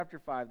Chapter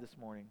 5 this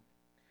morning.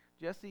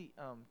 Jesse,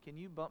 can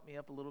you bump me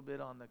up a little bit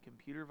on the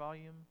computer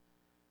volume?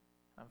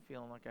 I'm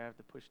feeling like I have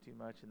to push too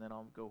much, and then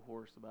I'll go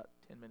hoarse about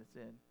 10 minutes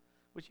in,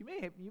 which you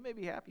may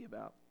be happy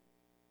about.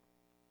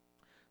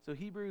 So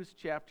Hebrews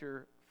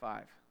chapter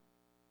 5.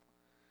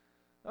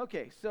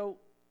 Okay, so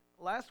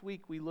last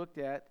week we looked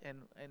at, and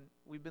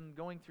we've been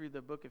going through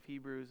the book of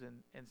Hebrews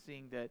and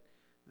seeing that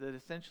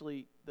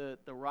essentially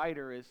the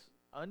writer is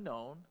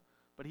unknown,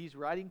 but he's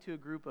writing to a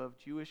group of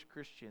Jewish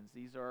Christians.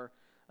 These are,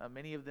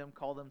 many of them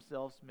call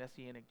themselves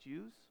Messianic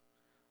Jews.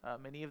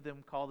 Many of them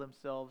call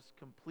themselves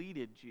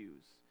completed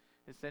Jews.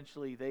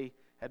 Essentially, they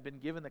had been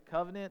given the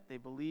covenant. They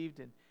believed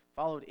and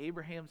followed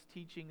Abraham's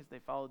teachings. They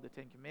followed the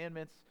Ten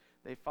Commandments.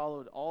 They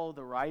followed all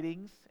the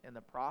writings and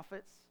the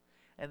prophets.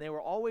 And they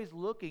were always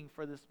looking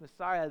for this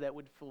Messiah that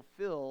would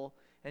fulfill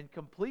and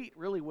complete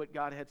really what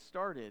God had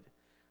started.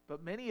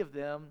 But many of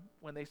them,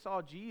 when they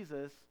saw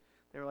Jesus,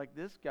 they were like,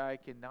 this guy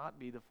cannot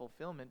be the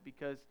fulfillment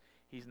because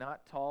he's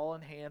not tall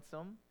and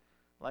handsome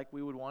like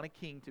we would want a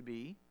king to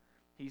be.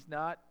 He's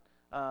not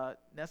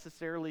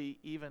necessarily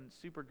even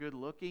super good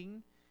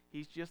looking.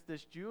 He's just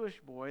this Jewish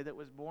boy that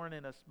was born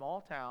in a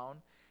small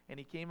town, and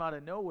he came out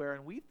of nowhere,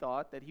 and we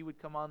thought that he would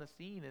come on the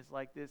scene as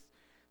like this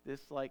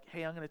like,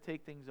 hey, I'm going to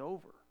take things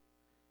over.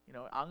 You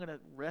know, I'm going to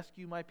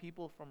rescue my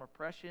people from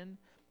oppression.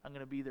 I'm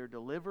going to be their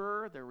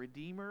deliverer, their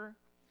redeemer,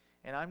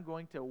 and I'm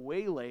going to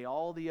waylay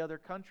all the other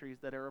countries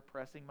that are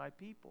oppressing my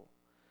people.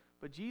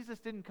 But Jesus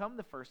didn't come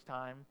the first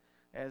time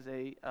as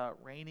a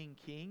reigning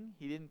king.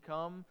 He didn't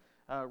come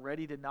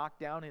ready to knock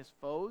down his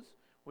foes.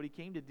 What he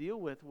came to deal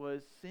with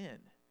was sin.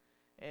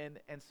 And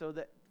so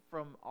that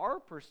from our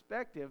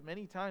perspective,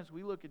 many times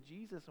we look at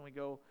Jesus and we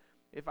go,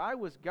 if I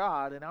was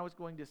God and I was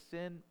going to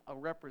send a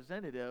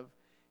representative,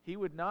 he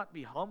would not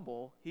be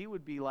humble. He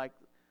would be like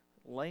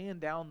laying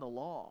down the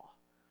law.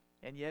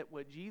 And yet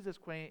what Jesus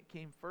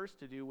came first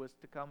to do was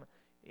to come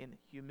in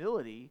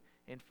humility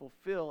and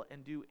fulfill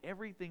and do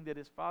everything that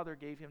his Father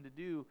gave him to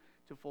do,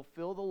 to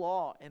fulfill the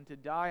law and to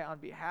die on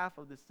behalf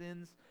of the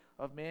sins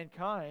of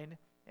mankind,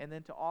 and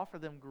then to offer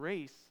them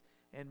grace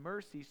and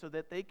mercy so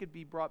that they could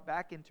be brought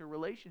back into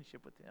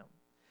relationship with him.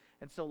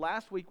 And so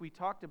last week we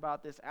talked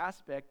about this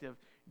aspect of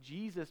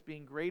Jesus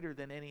being greater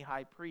than any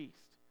high priest.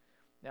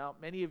 Now,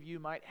 many of you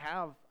might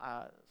have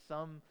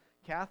some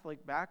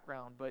Catholic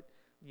background, but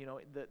you know,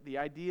 the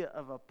idea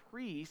of a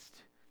priest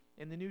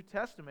in the New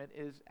Testament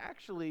is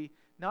actually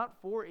not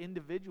for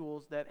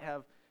individuals that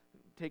have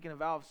taken a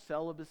vow of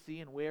celibacy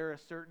and wear a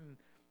certain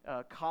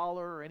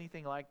collar or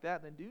anything like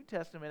that. The New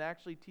Testament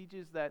actually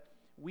teaches that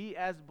we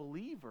as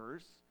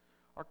believers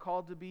are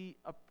called to be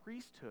a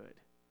priesthood.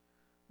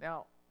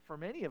 Now, for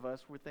many of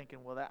us, we're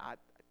thinking, well,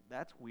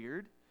 that's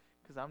weird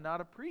because I'm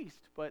not a priest.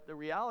 But the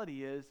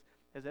reality is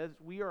as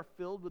we are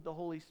filled with the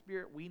Holy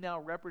Spirit, we now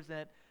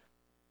represent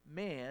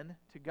man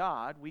to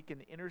God. We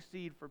can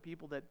intercede for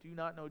people that do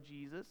not know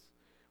Jesus.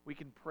 We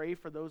can pray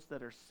for those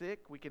that are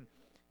sick. We can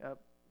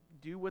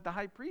do what the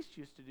high priest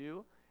used to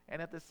do.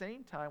 And at the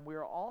same time, we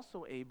are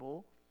also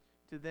able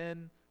to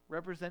then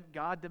represent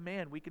God to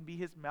man. We can be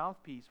his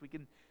mouthpiece. We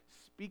can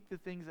speak the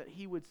things that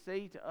he would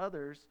say to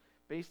others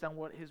based on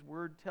what his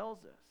word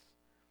tells us.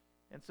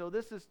 And so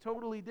this is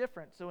totally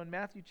different. So in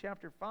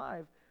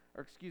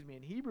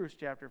in Hebrews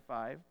chapter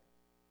 5,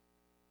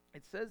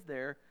 it says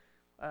there,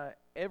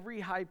 every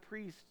high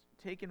priest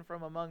taken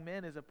from among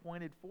men is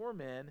appointed for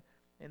men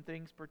in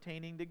things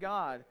pertaining to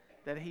God,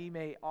 that he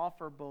may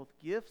offer both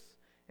gifts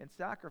and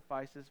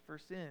sacrifices for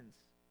sins.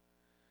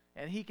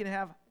 And he can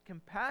have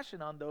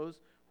compassion on those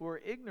who are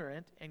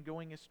ignorant and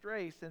going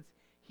astray, since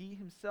he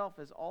himself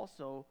has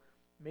also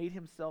made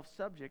himself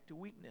subject to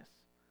weakness.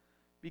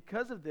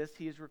 Because of this,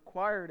 he is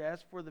required,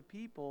 as for the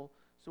people,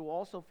 so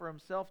also for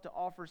himself, to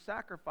offer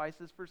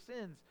sacrifices for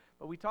sins.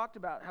 But we talked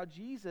about how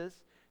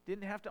Jesus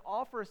didn't have to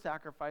offer a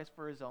sacrifice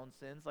for his own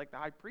sins like the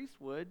high priest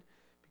would,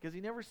 because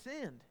he never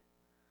sinned.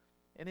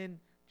 And in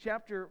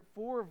chapter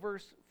 4,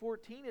 verse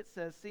 14, it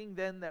says, seeing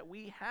then that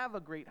we have a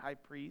great high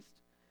priest,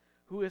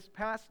 who has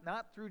passed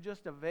not through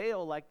just a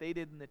veil like they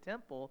did in the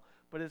temple,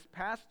 but has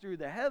passed through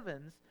the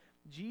heavens,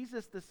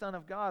 Jesus the Son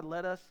of God,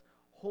 let us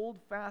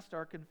hold fast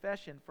our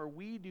confession, for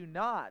we do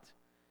not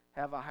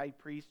have a high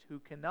priest who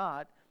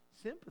cannot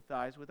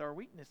sympathize with our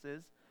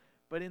weaknesses,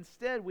 but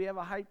instead we have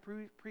a high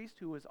priest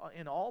who was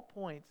in all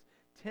points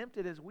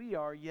tempted as we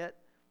are, yet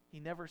he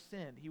never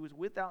sinned. He was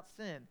without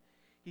sin.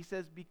 He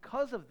says,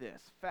 because of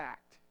this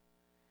fact,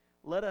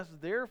 let us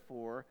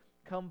therefore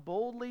come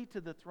boldly to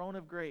the throne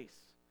of grace.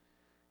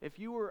 If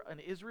you were an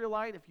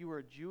Israelite, if you were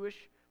a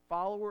Jewish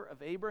follower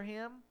of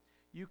Abraham,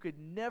 you could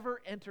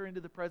never enter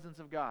into the presence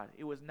of God.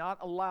 It was not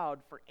allowed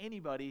for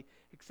anybody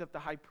except the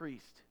high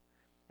priest.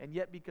 And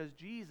yet because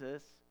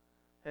Jesus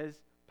has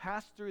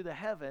passed through the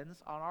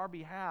heavens on our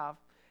behalf,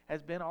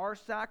 has been our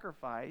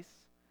sacrifice,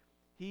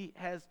 he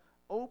has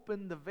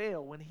opened the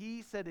veil. When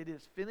he said it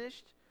is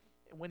finished,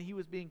 when he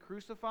was being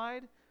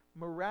crucified,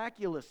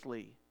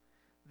 miraculously,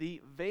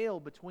 the veil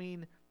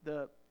between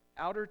the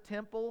outer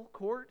temple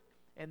court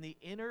and the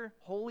inner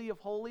holy of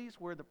holies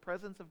where the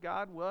presence of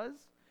God was,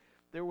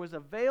 there was a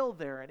veil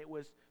there, and it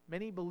was,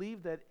 many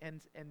believe that,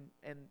 and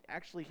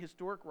actually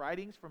historic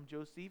writings from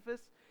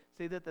Josephus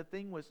say that the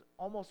thing was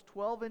almost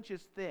 12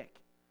 inches thick.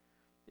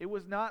 It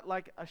was not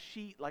like a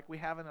sheet like we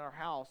have in our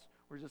house,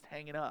 we're just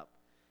hanging up.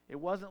 It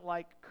wasn't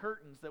like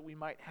curtains that we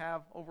might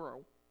have over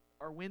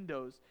our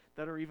windows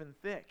that are even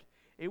thick.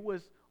 It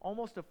was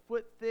almost a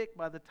foot thick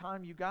by the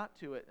time you got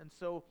to it. And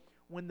so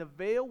when the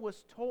veil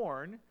was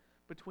torn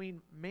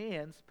between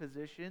man's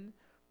position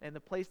and the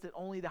place that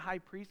only the high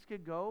priest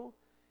could go,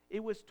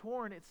 it was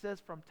torn, it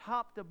says, from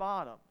top to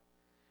bottom.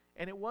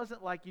 And it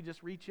wasn't like you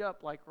just reach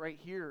up like right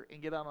here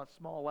and get on a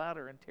small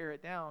ladder and tear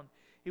it down.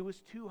 It was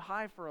too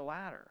high for a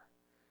ladder.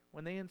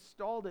 When they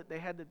installed it, they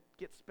had to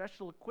get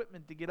special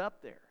equipment to get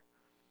up there.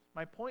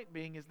 My point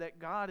being is that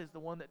God is the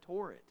one that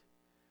tore it.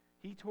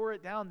 He tore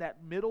it down,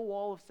 that middle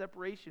wall of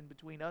separation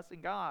between us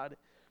and God,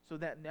 so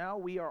that now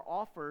we are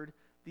offered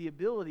the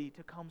ability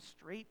to come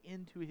straight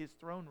into his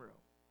throne room.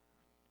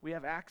 We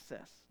have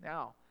access.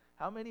 Now,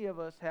 how many of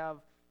us have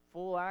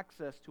full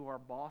access to our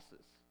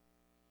bosses,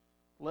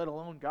 let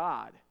alone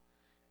God?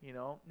 You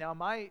know, now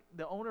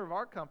the owner of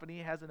our company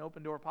has an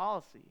open door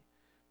policy,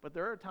 but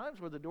there are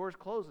times where the door's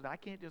closed and I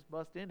can't just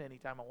bust in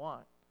anytime I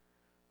want.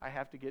 I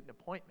have to get an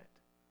appointment.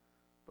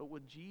 But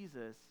with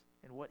Jesus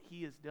and what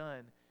he has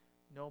done,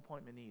 no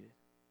appointment needed.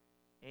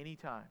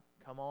 Anytime,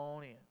 come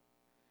on in.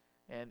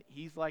 And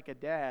he's like a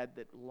dad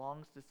that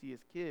longs to see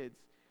his kids.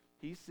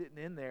 He's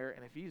sitting in there,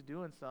 and if he's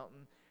doing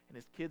something and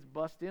his kids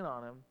bust in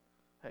on him,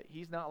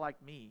 he's not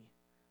like me,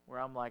 where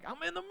I'm like,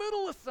 I'm in the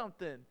middle of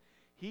something.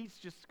 He's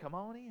just, come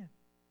on in.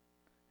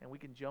 And we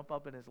can jump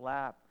up in his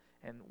lap.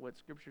 And what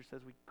Scripture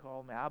says, we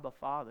call him Abba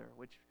Father,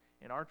 which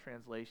in our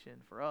translation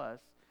for us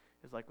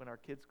is like when our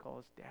kids call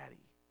us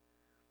Daddy.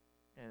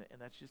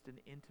 And that's just an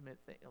intimate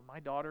thing.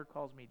 My daughter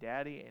calls me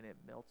Daddy, and it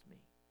melts me.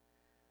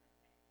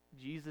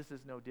 Jesus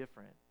is no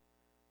different,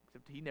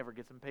 except he never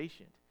gets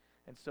impatient.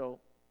 And so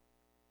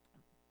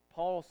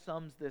Paul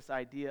sums this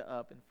idea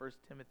up in 1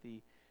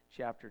 Timothy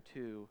chapter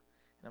 2,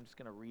 and I'm just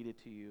going to read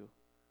it to you.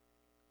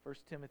 1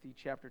 Timothy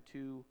chapter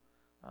 2,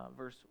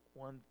 verse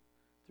 1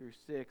 through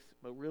 6,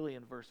 but really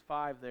in verse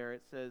 5 there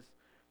it says,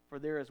 "For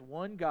there is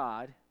one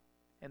God,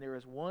 and there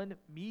is one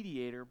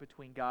mediator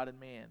between God and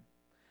man,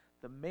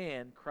 the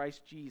man,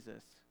 Christ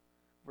Jesus."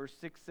 Verse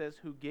 6 says,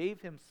 "Who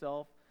gave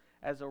himself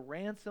as a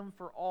ransom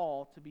for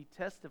all to be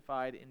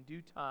testified in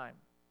due time."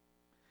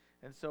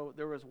 And so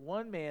there is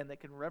one man that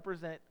can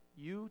represent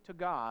you to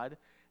God,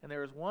 and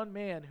there is one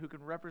man who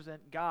can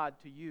represent God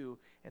to you,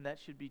 and that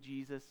should be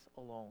Jesus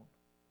alone.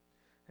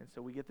 And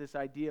so we get this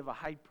idea of a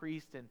high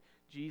priest, and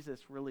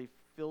Jesus really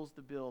fills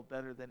the bill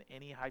better than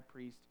any high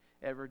priest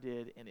ever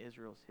did in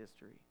Israel's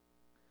history.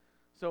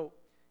 So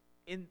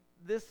in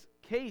this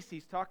case,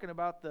 he's talking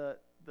about the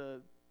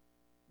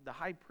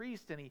high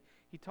priest, and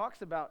he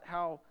talks about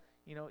how,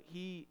 you know,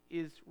 he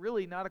is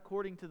really not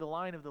according to the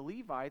line of the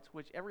Levites,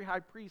 which every high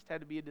priest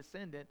had to be a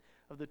descendant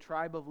of the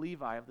tribe of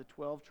Levi, of the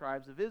 12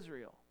 tribes of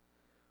Israel.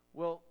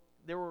 Well,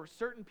 there were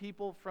certain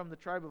people from the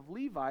tribe of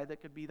Levi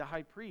that could be the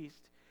high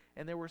priest,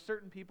 and there were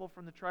certain people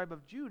from the tribe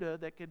of Judah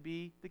that could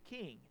be the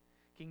king.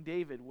 King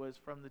David was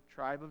from the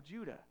tribe of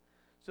Judah.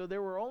 So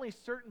there were only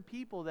certain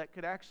people that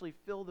could actually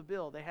fill the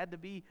bill. They had to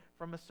be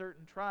from a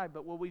certain tribe.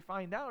 But what we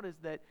find out is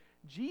that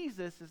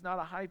Jesus is not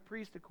a high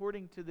priest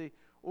according to the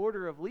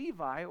order of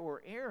Levi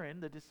or Aaron,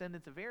 the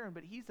descendants of Aaron,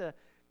 but he's a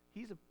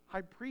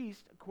high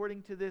priest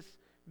according to this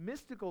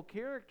mystical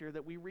character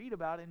that we read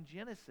about in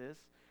Genesis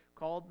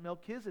called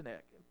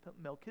Melchizedek.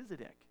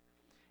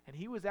 And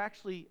he was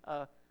actually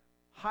a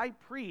high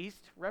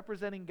priest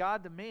representing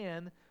God to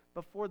man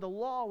before the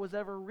law was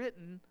ever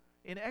written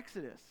in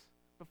Exodus.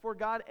 Before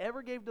God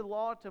ever gave the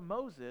law to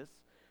Moses,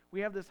 we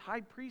have this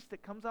high priest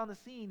that comes on the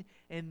scene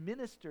and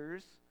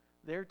ministers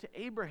there to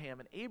Abraham.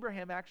 And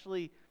Abraham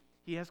actually,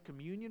 he has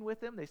communion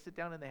with him. They sit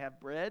down and they have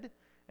bread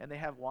and they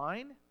have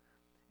wine.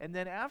 And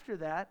then after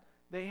that,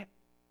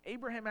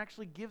 Abraham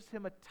actually gives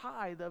him a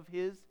tithe of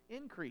his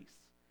increase.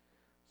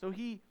 So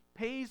he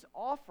pays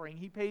offering.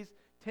 He pays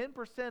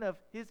 10% of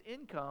his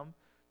income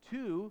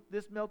to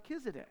this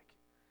Melchizedek.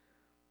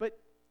 But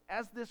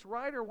as this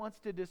writer wants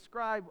to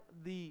describe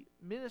the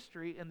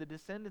ministry and the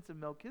descendants of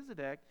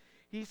Melchizedek,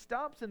 he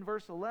stops in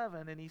verse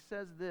 11 and he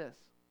says this.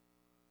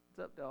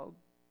 What's up, dog?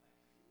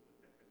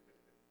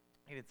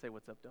 He didn't say,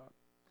 "What's up, dog?"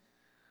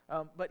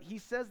 But he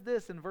says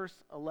this in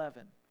verse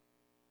 11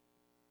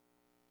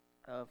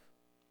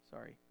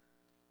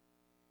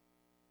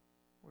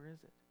 where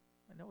is it?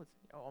 I know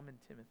I'm in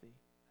Timothy.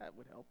 That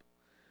would help.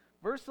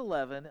 Verse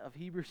 11 of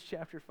Hebrews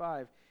chapter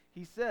 5,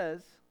 he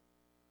says,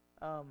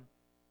 I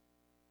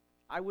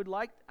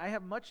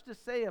have much to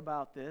say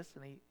about this,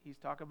 and he's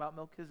talking about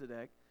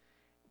Melchizedek,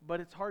 but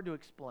it's hard to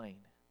explain.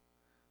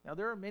 Now,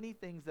 there are many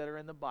things that are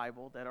in the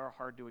Bible that are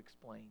hard to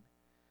explain.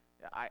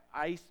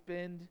 I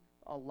spend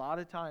a lot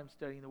of time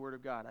studying the Word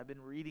of God. I've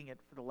been reading it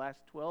for the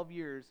last 12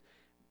 years.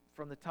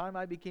 From the time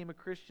I became a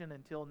Christian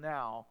until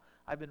now,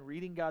 I've been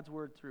reading God's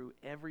Word through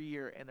every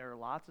year, and there are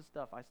lots of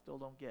stuff I still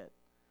don't get.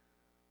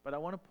 But I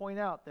want to point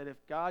out that if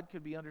God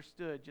could be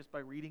understood just by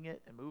reading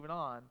it and moving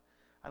on,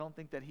 I don't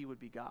think that he would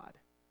be God.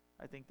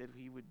 I think that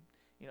he would,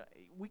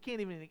 we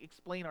can't even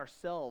explain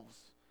ourselves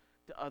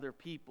to other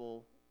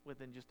people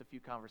within just a few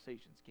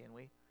conversations, can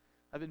we?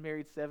 I've been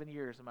married 7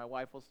 years, and my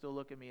wife will still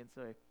look at me and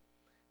say,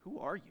 "Who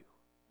are you?"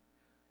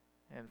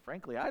 And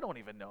frankly, I don't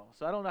even know.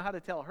 So I don't know how to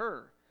tell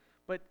her.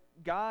 But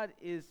God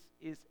is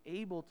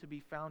able to be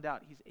found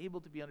out. He's able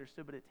to be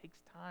understood, but it takes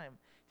time.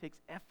 It takes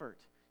effort.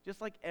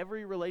 Just like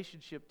every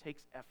relationship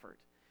takes effort.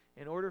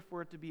 In order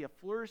for it to be a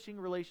flourishing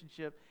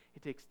relationship,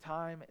 it takes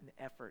time and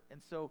effort.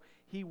 And so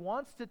he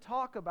wants to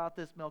talk about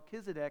this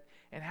Melchizedek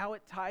and how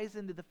it ties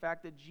into the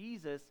fact that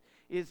Jesus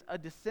is a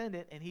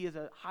descendant and he is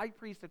a high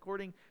priest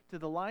according to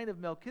the line of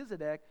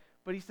Melchizedek.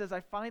 But he says,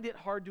 I find it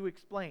hard to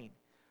explain.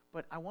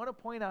 But I want to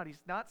point out,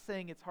 he's not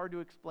saying it's hard to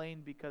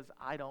explain because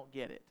I don't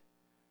get it.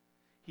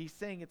 He's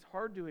saying it's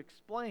hard to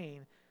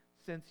explain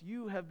since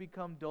you have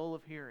become dull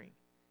of hearing.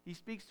 He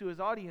speaks to his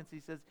audience.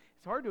 He says,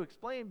 it's hard to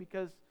explain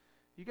because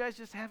you guys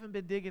just haven't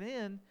been digging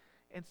in,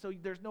 and so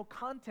there's no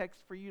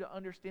context for you to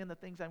understand the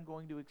things I'm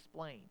going to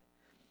explain.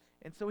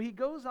 And so he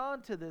goes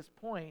on to this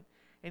point,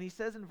 and he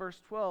says in verse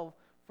 12,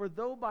 for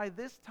though by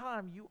this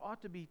time you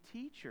ought to be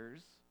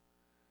teachers,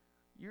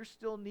 you're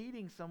still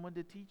needing someone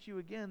to teach you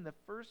again the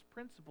first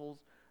principles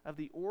of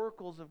the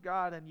oracles of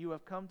God, and you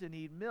have come to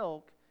need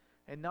milk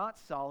and not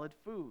solid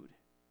food.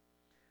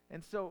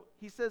 And so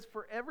he says,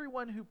 for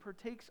everyone who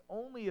partakes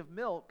only of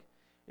milk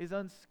is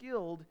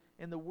unskilled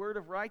in the word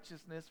of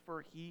righteousness,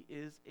 for he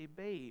is a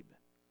babe.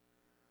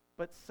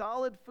 But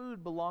solid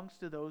food belongs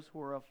to those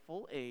who are of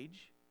full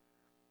age,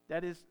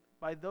 that is,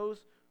 by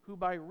those who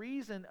by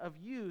reason of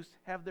use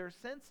have their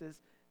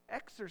senses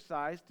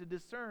exercised to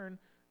discern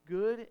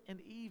good and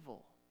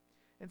evil.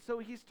 And so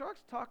he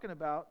starts talking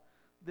about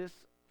this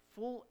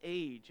full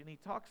age, and he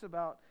talks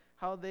about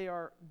how they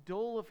are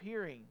dull of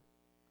hearing.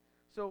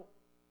 So,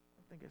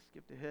 I think I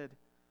skipped ahead.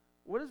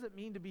 What does it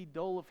mean to be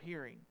dull of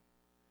hearing?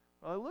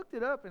 Well, I looked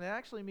it up, and it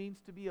actually means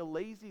to be a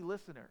lazy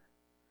listener.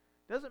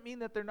 It doesn't mean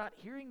that they're not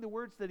hearing the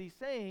words that he's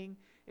saying.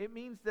 It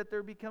means that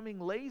they're becoming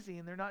lazy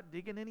and they're not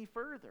digging any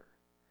further.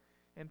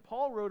 And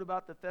Paul wrote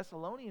about the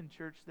Thessalonian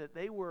church that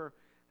they were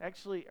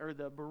actually, or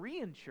the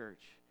Berean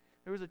church.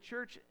 There was a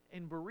church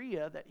in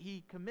Berea that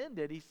he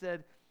commended. He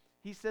said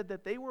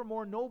that they were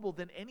more noble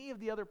than any of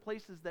the other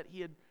places that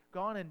he had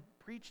gone and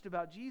preached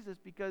about Jesus,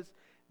 because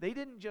they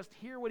didn't just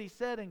hear what he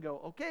said and go,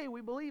 okay,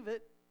 we believe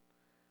it.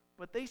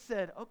 But they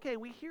said, okay,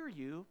 we hear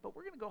you, but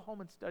we're going to go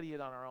home and study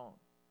it on our own.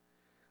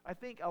 I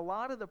think a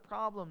lot of the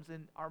problems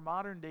in our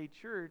modern day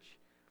church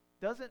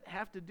doesn't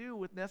have to do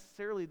with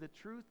necessarily the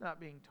truth not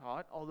being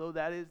taught, although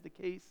that is the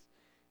case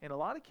in a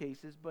lot of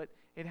cases, but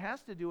it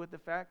has to do with the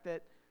fact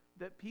that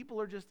people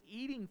are just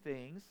eating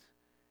things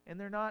and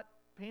they're not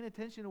paying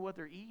attention to what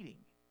they're eating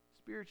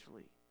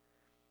spiritually.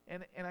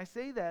 And I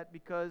say that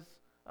because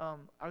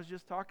I was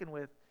just talking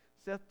with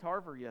Seth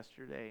Tarver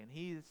yesterday, and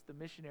he's the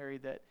missionary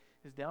that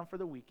is down for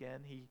the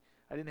weekend.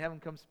 I didn't have him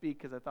come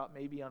speak because I thought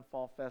maybe on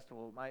Fall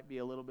Festival it might be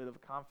a little bit of a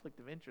conflict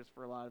of interest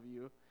for a lot of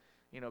you,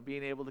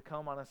 being able to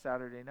come on a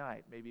Saturday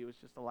night. Maybe it was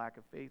just a lack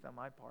of faith on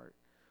my part.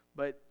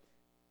 But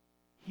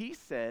he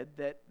said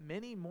that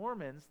many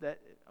Mormons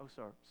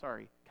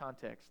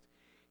context.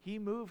 He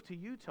moved to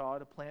Utah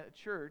to plant a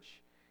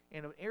church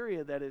in an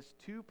area that is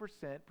 2%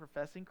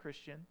 professing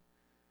Christian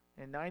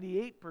and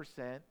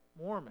 98%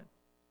 Mormon.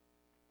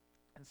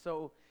 And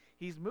so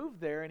he's moved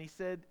there, and he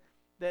said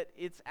that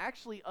it's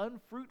actually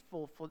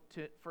unfruitful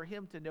for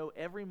him to know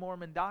every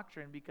Mormon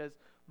doctrine, because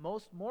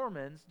most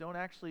Mormons don't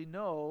actually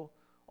know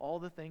all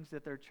the things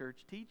that their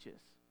church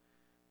teaches.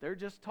 They're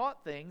just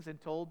taught things and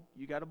told,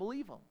 you got to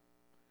believe them.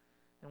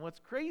 And what's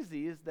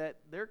crazy is that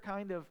they're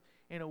kind of,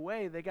 in a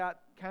way, they got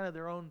kind of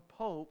their own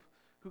pope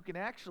who can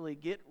actually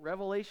get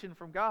revelation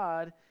from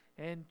God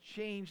and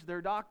change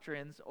their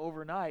doctrines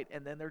overnight,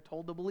 and then they're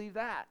told to believe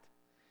that.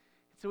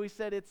 So he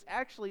said it's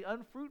actually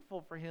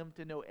unfruitful for him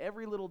to know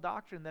every little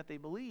doctrine that they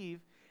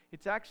believe.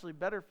 It's actually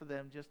better for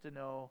them just to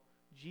know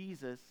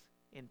Jesus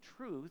in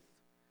truth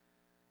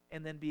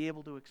and then be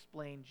able to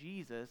explain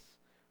Jesus,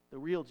 the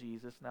real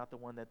Jesus, not the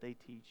one that they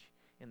teach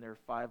in their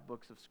 5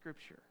 books of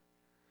Scripture.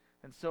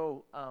 And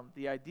so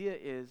the idea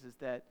is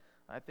that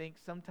I think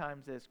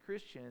sometimes as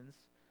Christians,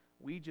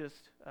 we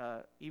just,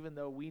 even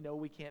though we know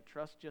we can't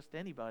trust just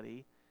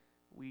anybody,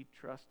 we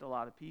trust a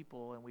lot of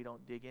people, and we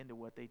don't dig into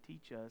what they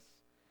teach us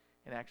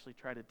and actually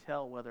try to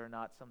tell whether or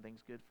not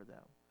something's good for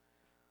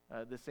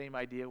them. The same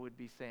idea would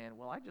be saying,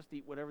 well, I just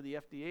eat whatever the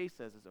FDA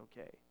says is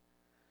okay.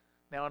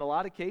 Now, in a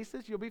lot of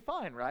cases, you'll be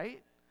fine,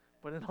 right?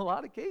 But in a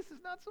lot of cases,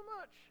 not so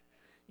much,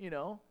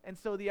 And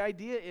so the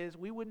idea is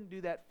we wouldn't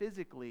do that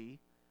physically.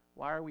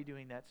 Why are we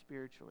doing that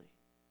spiritually?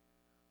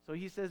 So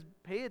he says,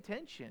 pay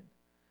attention,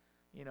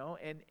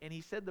 and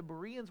he said the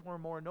Bereans were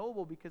more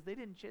noble because they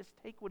didn't just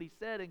take what he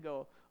said and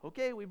go,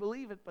 okay, we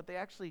believe it, but they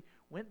actually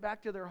went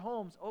back to their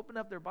homes, opened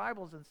up their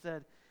Bibles, and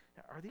said,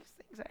 are these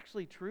things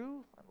actually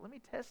true? Let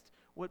me test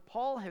what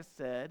Paul has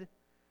said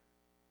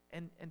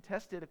and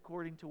test it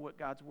according to what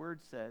God's word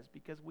says,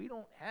 because we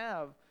don't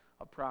have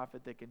a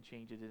prophet that can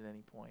change it at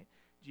any point.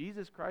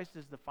 Jesus Christ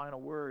is the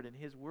final word, and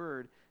his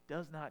word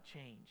does not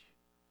change.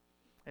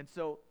 And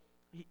so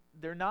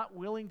they're not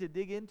willing to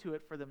dig into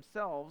it for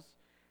themselves,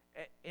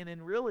 and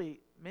in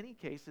really many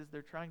cases,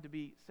 they're trying to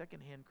be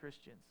secondhand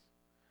Christians.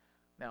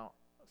 Now,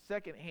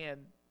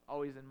 secondhand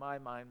always in my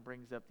mind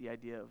brings up the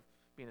idea of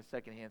being a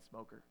secondhand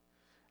smoker.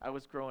 I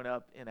was growing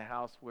up in a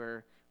house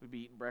where we'd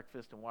be eating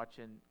breakfast and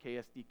watching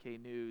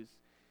KSDK News,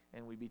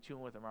 and we'd be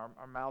chewing with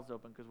our mouths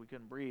open because we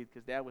couldn't breathe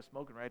because Dad was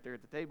smoking right there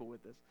at the table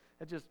with us.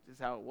 That just is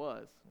how it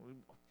was.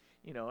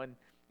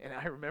 And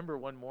I remember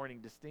one morning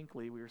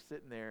distinctly, we were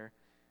sitting there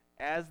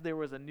as there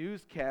was a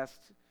newscast.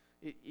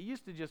 It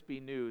used to just be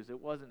news.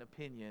 It wasn't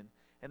opinion.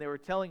 And they were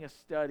telling a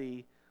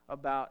study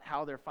about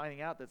how they're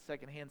finding out that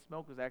secondhand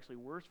smoke was actually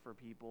worse for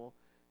people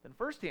than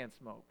firsthand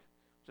smoke.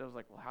 So I was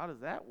like, well, how does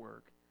that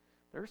work?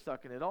 They're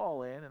sucking it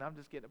all in, and I'm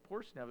just getting a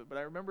portion of it. But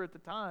I remember at the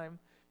time,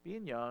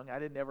 being young, I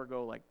didn't ever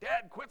go like,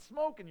 Dad, quit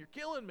smoking, you're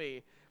killing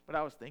me. But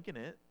I was thinking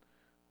it.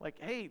 Like,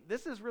 hey,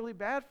 this is really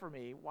bad for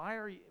me. Why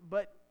are you?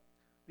 But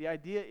the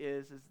idea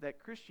is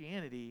that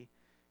Christianity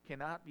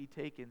cannot be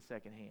taken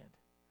secondhand.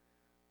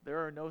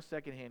 There are no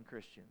secondhand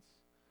Christians.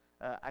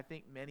 I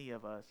think many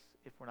of us,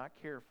 if we're not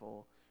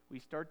careful, we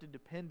start to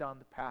depend on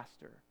the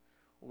pastor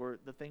or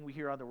the thing we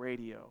hear on the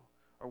radio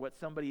or what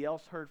somebody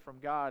else heard from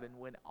God, and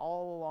when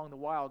all along the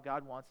while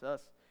God wants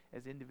us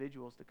as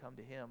individuals to come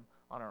to him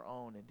on our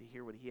own and to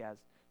hear what he has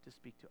to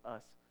speak to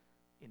us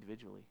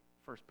individually,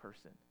 first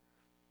person.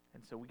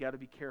 And so we got to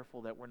be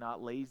careful that we're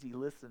not lazy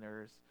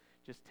listeners,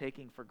 just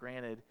taking for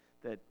granted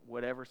that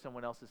whatever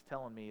someone else is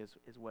telling me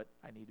is what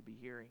I need to be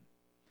hearing.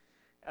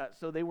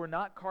 So they were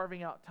not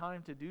carving out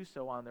time to do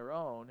so on their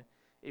own.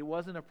 It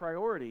wasn't a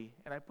priority.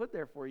 And I put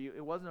there for you,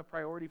 it wasn't a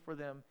priority for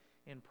them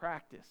in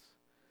practice.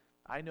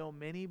 I know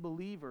many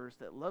believers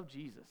that love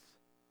Jesus,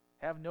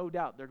 have no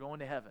doubt they're going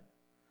to heaven.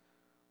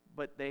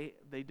 But they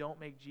don't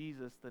make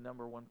Jesus the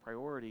number one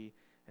priority.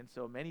 And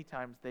so many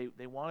times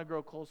they want to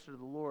grow closer to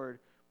the Lord,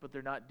 but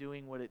they're not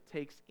doing what it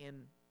takes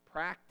in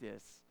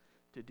practice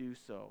to do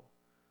so.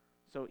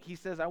 So he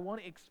says, I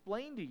want to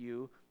explain to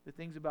you the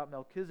things about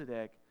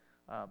Melchizedek,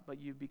 but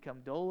you've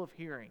become dull of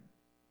hearing.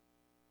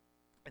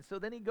 And so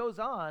then he goes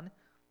on.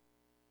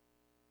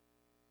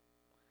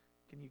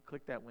 Can you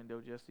click that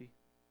window, Jesse?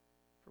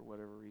 For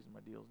whatever reason, my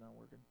deal's not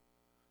working.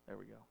 There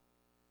we go.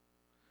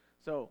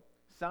 So,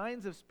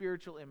 signs of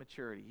spiritual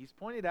immaturity. He's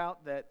pointed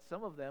out that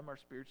some of them are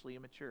spiritually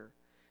immature.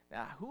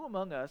 Now, who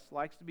among us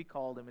likes to be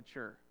called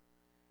immature?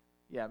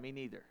 Yeah, me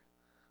neither.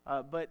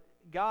 But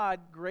God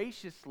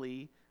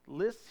graciously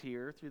lists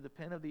here, through the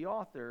pen of the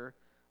author,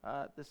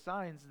 the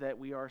signs that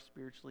we are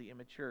spiritually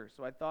immature.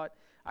 So I thought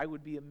I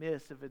would be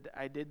amiss if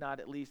I did not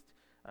at least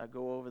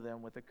go over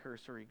them with a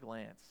cursory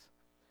glance.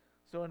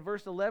 So in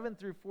verse 11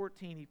 through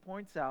 14, he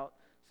points out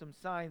some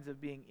signs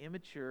of being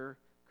immature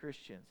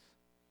Christians.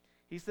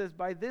 He says,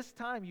 by this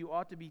time you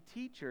ought to be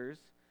teachers,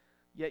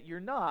 yet you're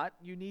not.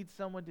 You need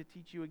someone to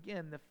teach you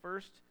again the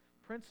first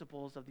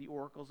principles of the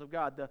oracles of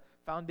God, the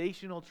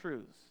foundational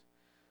truths.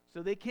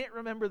 So they can't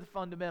remember the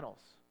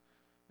fundamentals.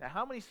 Now,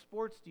 how many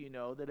sports do you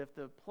know that if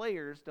the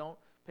players don't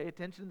pay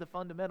attention to the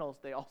fundamentals,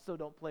 they also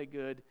don't play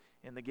good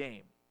in the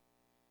game?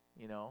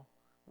 You know,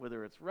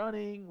 whether it's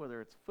running,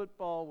 whether it's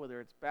football, whether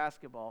it's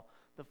basketball,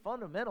 the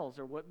fundamentals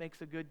are what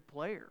makes a good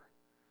player,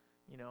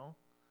 you know.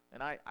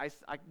 And I'm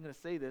going to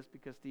say this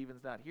because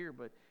Steven's not here,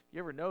 but you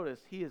ever notice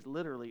he is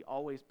literally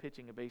always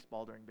pitching a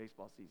baseball during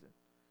baseball season.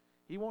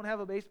 He won't have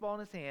a baseball in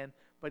his hand,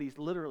 but he's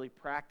literally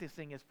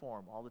practicing his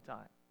form all the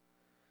time.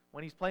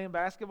 When he's playing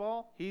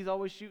basketball, he's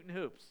always shooting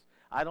hoops.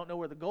 I don't know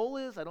where the goal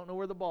is, I don't know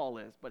where the ball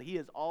is, but he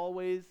is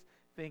always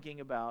thinking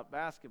about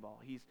basketball.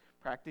 He's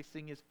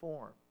practicing his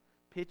form.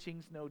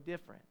 Pitching's no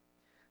different.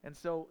 And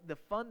so the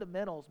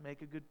fundamentals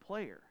make a good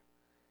player.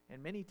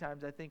 And many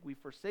times I think we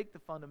forsake the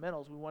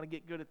fundamentals. We want to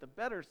get good at the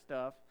better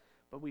stuff,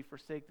 but we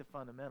forsake the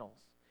fundamentals.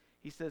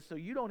 He says, so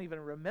you don't even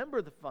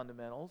remember the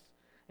fundamentals,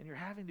 and you're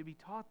having to be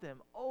taught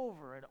them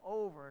over and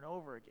over and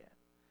over again.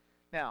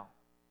 Now,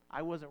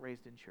 I wasn't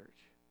raised in church.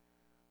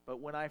 But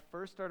when I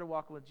first started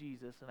walking with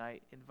Jesus and I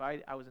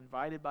was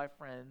invited by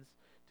friends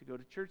to go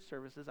to church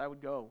services, I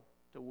would go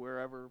to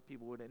wherever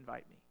people would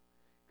invite me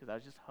because I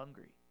was just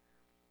hungry.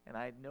 And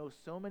I know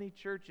so many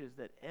churches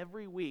that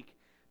every week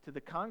to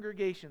the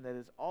congregation that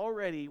is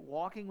already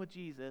walking with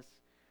Jesus,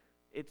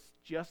 it's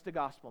just a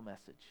gospel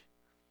message.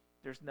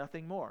 There's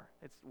nothing more.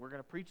 We're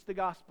going to preach the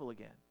gospel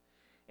again.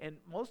 And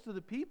most of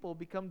the people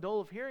become dull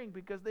of hearing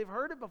because they've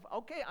heard it before.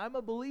 Okay, I'm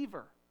a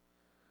believer.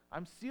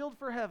 I'm sealed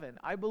for heaven.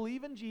 I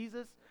believe in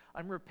Jesus.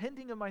 I'm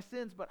repenting of my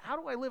sins, but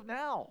how do I live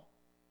now?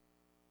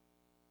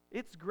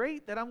 It's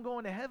great that I'm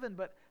going to heaven,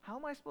 but how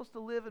am I supposed to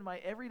live in my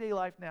everyday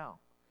life now?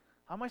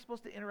 How am I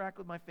supposed to interact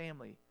with my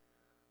family?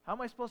 How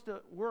am I supposed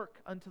to work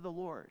unto the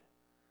Lord?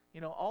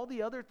 You know, all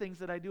the other things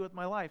that I do with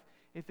my life,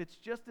 if it's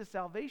just a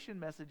salvation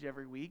message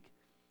every week,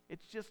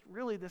 it's just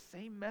really the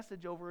same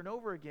message over and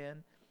over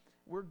again.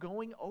 We're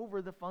going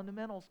over the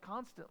fundamentals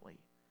constantly.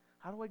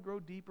 How do I grow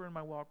deeper in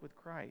my walk with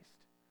Christ?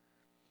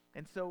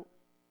 And so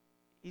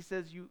he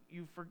says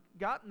you've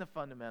forgotten the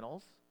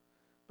fundamentals,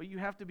 but you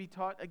have to be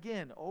taught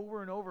again,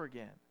 over and over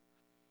again.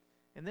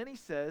 And then he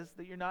says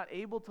that you're not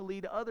able to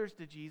lead others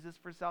to Jesus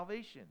for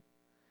salvation.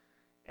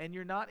 And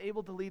you're not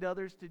able to lead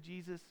others to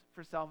Jesus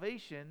for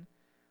salvation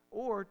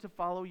or to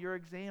follow your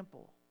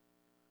example.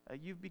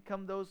 You've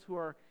become those who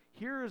are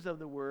hearers of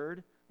the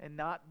word and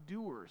not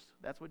doers.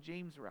 That's what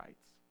James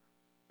writes.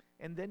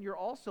 And then you're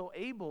also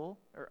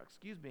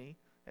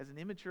as an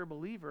immature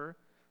believer,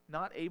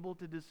 not able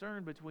to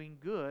discern between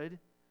good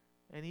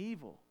and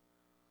evil.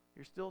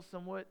 You're still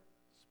somewhat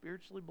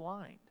spiritually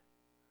blind.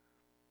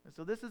 And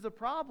so this is a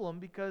problem,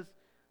 because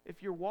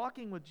if you're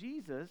walking with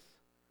Jesus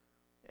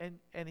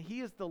and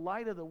he is the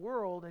light of the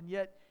world, and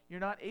yet you're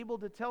not able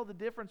to tell the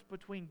difference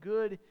between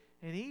good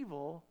and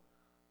evil,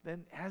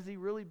 then has he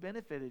really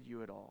benefited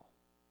you at all?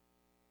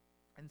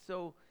 And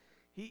so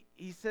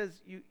he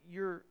says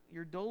you're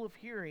dull of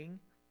hearing,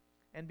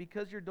 and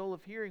because you're dull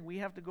of hearing, we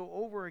have to go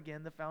over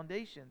again the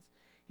foundations.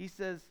 He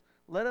says,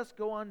 let us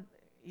go on.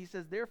 He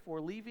says,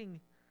 therefore, leaving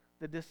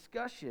the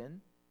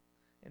discussion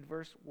in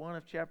verse 1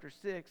 of chapter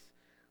 6,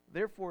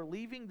 therefore,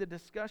 leaving the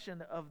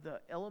discussion of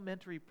the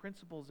elementary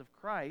principles of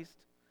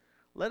Christ,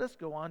 let us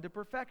go on to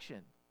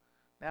perfection.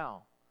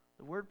 Now,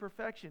 the word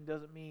perfection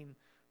doesn't mean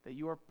that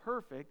you are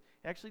perfect.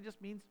 It actually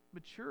just means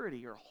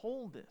maturity or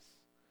wholeness.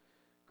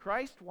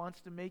 Christ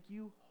wants to make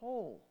you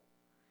whole.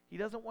 He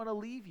doesn't want to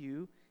leave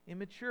you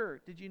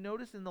immature. Did you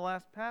notice in the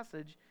last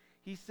passage,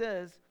 he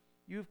says,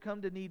 you've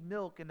come to need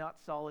milk and not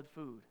solid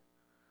food.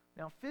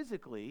 Now,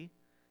 physically,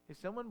 if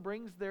someone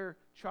brings their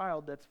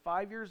child that's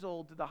 5 years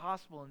old to the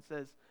hospital and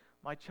says,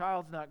 my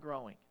child's not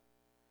growing,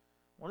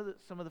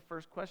 some of the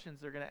first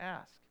questions they're going to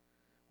ask,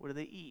 what do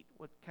they eat?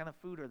 What kind of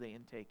food are they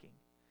intaking?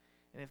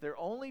 And if they're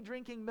only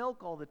drinking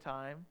milk all the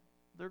time,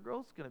 their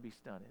growth's going to be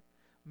stunted.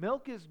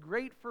 Milk is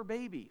great for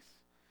babies.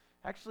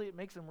 Actually, it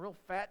makes them real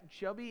fat and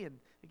chubby, and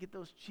they get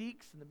those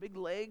cheeks and the big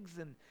legs,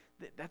 and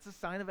that's a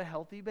sign of a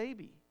healthy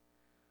baby.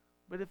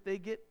 But if they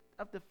get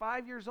up to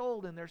 5 years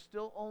old and they're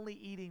still only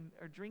eating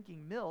or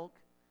drinking milk,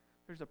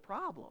 there's a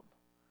problem.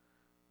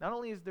 Not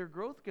only is their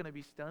growth going to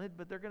be stunted,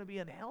 but they're going to be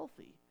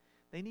unhealthy.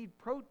 They need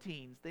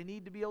proteins. They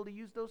need to be able to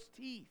use those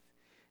teeth.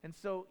 And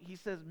so he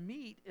says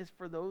meat is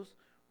for those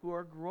who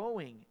are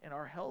growing and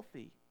are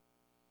healthy.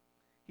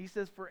 He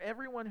says, for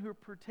everyone who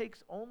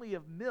partakes only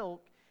of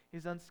milk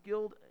is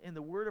unskilled in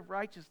the word of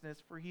righteousness,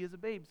 for he is a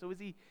babe. So is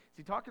he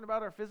talking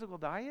about our physical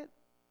diet?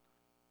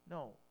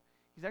 No.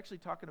 He's actually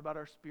talking about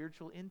our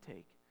spiritual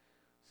intake.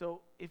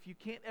 So if you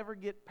can't ever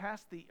get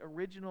past the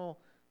original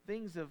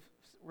things of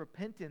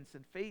repentance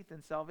and faith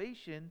and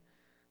salvation,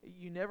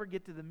 you never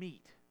get to the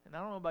meat. And I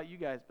don't know about you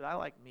guys, but I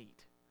like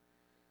meat.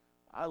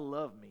 I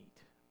love meat.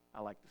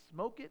 I like to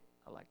smoke it.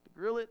 I like to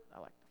grill it. I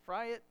like to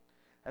fry it.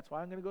 That's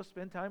why I'm going to go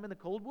spend time in the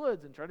cold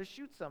woods and try to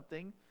shoot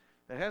something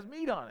that has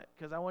meat on it,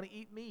 because I want to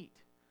eat meat.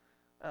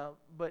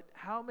 But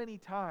how many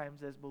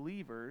times as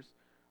believers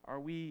are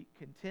we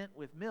content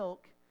with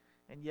milk,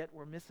 and yet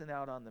we're missing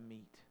out on the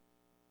meat?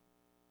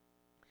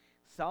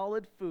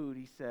 Solid food,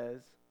 he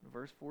says, in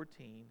verse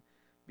 14,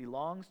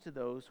 belongs to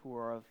those who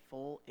are of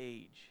full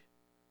age,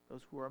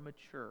 those who are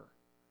mature.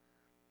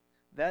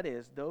 That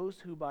is, those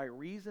who by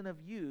reason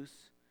of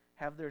use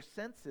have their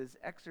senses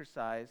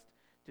exercised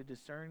to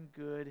discern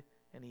good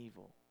and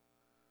evil.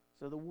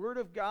 So the Word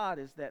of God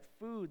is that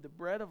food, the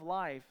bread of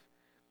life,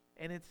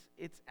 and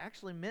it's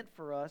actually meant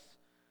for us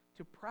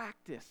to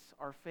practice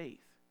our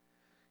faith.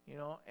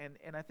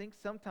 And I think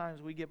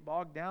sometimes we get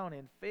bogged down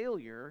in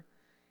failure,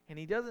 and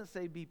he doesn't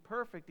say be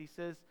perfect. He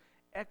says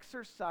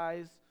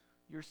exercise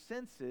your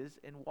senses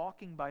in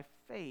walking by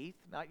faith,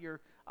 not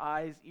your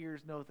eyes,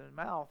 ears, nose, and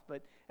mouth,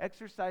 but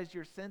exercise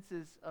your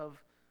senses of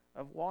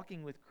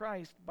walking with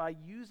Christ by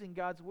using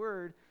God's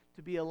Word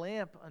to be a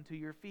lamp unto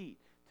your feet,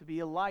 to be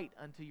a light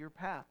unto your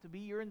path, to be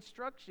your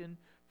instruction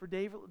for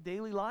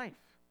daily life.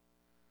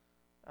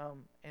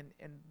 And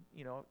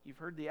you've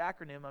heard the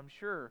acronym, I'm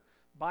sure,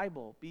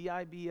 Bible,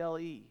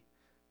 B-I-B-L-E,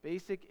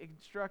 basic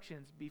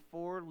instructions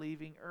before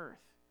leaving earth.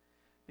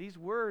 These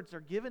words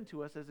are given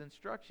to us as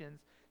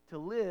instructions to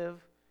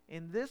live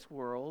in this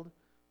world,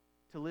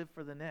 to live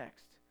for the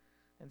next.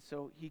 And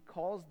so he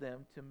calls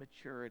them to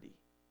maturity.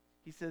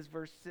 He says,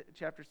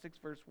 chapter 6,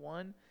 verse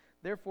 1,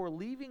 therefore,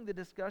 leaving the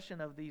discussion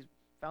of these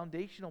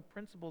foundational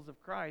principles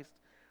of Christ,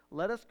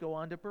 let us go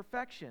on to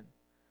perfection,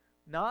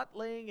 not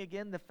laying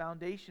again the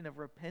foundation of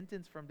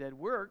repentance from dead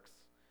works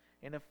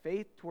and of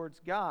faith towards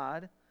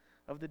God,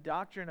 of the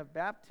doctrine of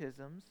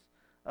baptisms,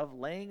 of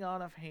laying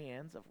on of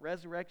hands, of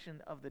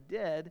resurrection of the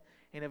dead,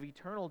 and of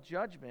eternal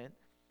judgment.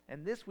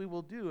 And this we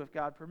will do if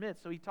God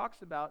permits. So he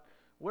talks about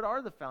what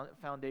are the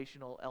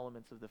foundational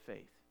elements of the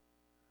faith.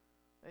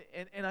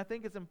 And I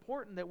think it's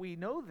important that we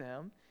know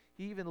them.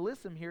 He even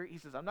lists them here. He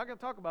says, I'm not going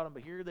to talk about them,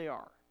 but here they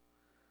are.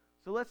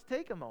 So let's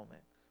take a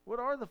moment. What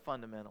are the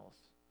fundamentals?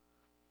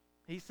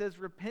 He says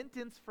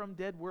repentance from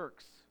dead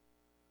works.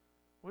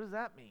 What does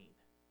that mean?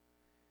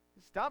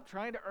 Stop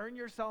trying to earn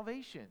your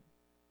salvation.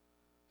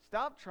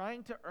 Stop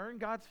trying to earn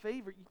God's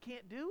favor. You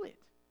can't do it.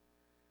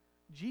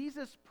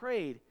 Jesus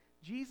prayed.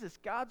 Jesus,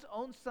 God's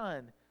own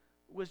Son,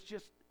 was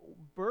just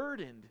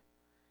burdened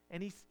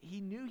and he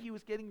knew he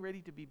was getting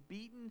ready to be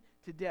beaten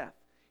to death.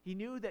 He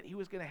knew that he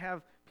was going to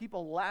have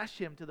people lash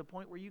him to the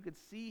point where you could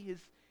see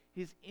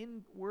his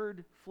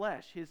inward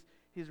flesh,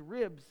 his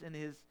ribs and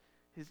his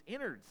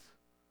innards.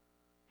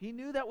 He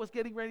knew that was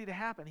getting ready to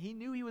happen. He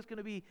knew he was going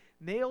to be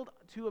nailed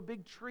to a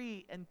big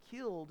tree and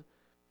killed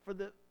for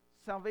the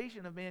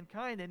salvation of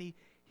mankind. And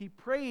he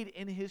prayed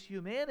in his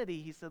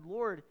humanity. He said,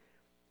 Lord,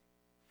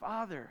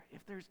 Father,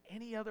 if there's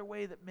any other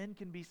way that men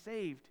can be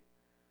saved,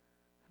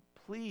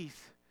 please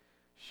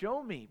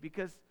show me,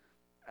 because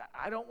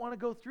I don't want to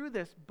go through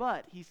this.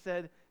 But he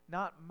said,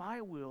 not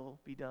my will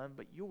be done,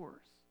 but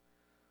yours.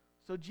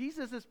 So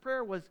Jesus'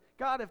 prayer was,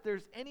 God, if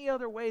there's any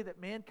other way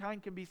that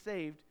mankind can be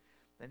saved,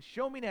 then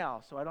show me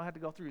now so I don't have to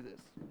go through this.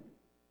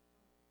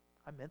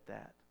 I meant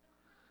that.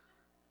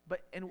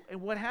 But and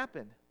what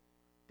happened?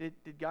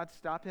 Did God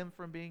stop him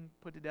from being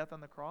put to death on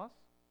the cross?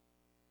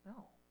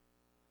 No.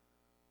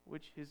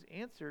 Which his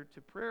answer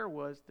to prayer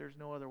was, there's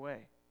no other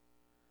way.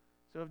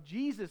 So if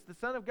Jesus, the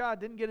Son of God,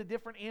 didn't get a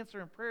different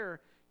answer in prayer,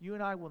 you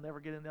and I will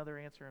never get another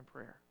answer in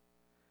prayer.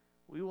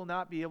 We will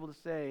not be able to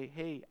say,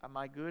 hey,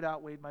 my good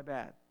outweighed my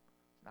bad.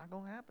 It's not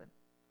going to happen.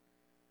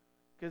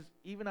 Because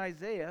even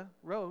Isaiah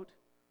wrote,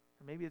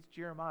 or maybe it's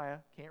Jeremiah,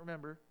 can't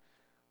remember,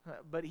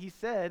 but he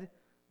said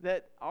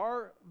that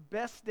our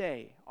best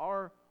day,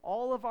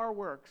 all of our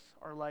works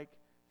are like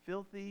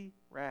filthy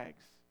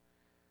rags.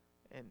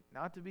 And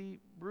not to be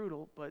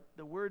brutal, but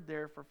the word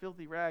there for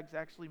filthy rags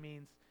actually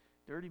means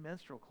dirty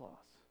menstrual cloths.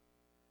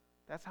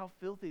 That's how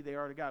filthy they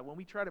are to God. When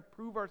we try to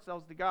prove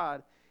ourselves to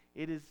God,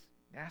 it is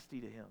nasty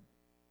to him,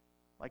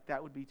 like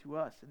that would be to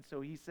us. And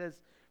so he says,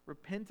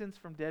 repentance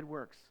from dead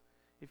works.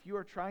 If you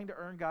are trying to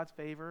earn God's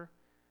favor,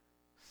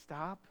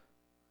 stop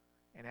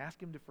and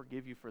ask him to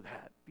forgive you for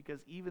that,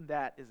 because even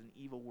that is an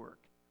evil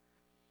work.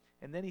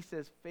 And then he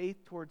says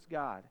faith towards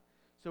God.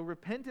 So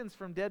repentance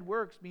from dead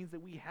works means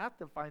that we have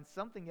to find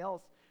something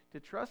else to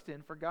trust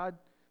in for God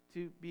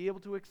to be able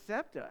to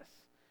accept us.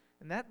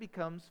 And that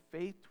becomes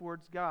faith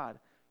towards God,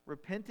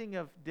 repenting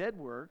of dead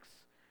works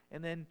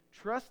and then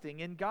trusting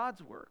in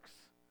God's works.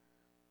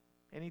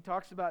 And he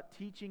talks about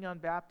teaching on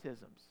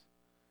baptisms.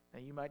 Now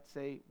you might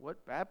say,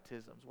 what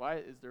baptisms? Why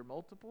is there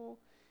multiple?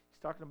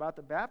 He's talking about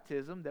the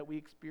baptism that we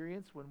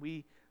experience when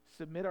we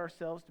submit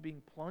ourselves to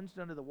being plunged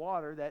under the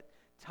water, that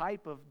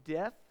type of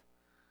death,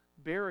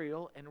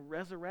 burial, and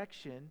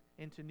resurrection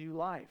into new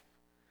life.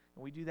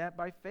 And we do that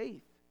by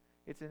faith.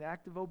 It's an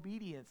act of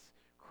obedience.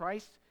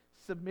 Christ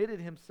submitted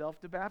himself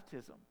to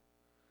baptism.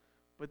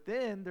 But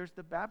then there's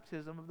the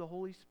baptism of the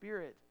Holy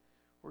Spirit,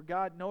 where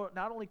God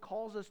not only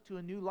calls us to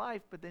a new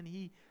life, but then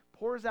he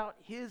pours out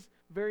his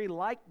very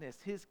likeness,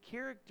 his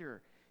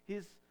character,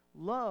 his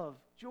love,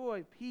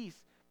 joy,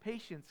 peace,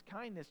 patience,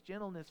 kindness,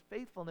 gentleness,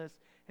 faithfulness,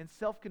 and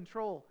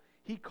self-control.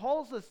 He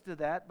calls us to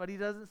that, but he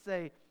doesn't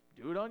say,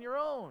 do it on your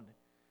own.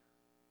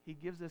 He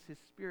gives us his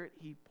Spirit.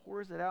 He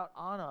pours it out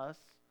on us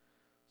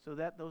so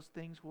that those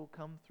things will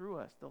come through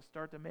us. They'll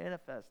start to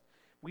manifest.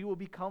 We will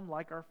become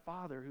like our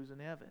Father who's in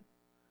heaven.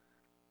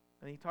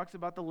 And he talks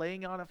about the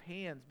laying on of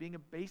hands being a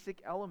basic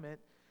element,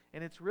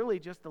 and it's really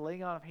just the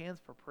laying on of hands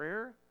for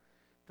prayer,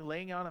 the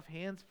laying on of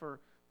hands for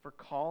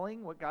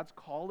calling, what God's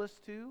called us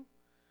to,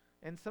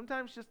 and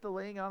sometimes just the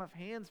laying on of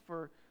hands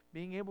for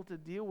being able to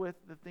deal with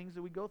the things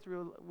that we go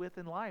through with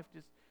in life,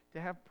 just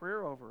to have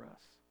prayer over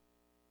us.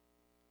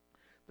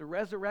 The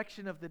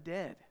resurrection of the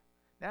dead.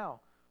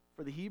 Now,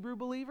 for the Hebrew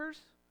believers,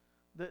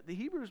 the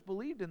Hebrews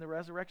believed in the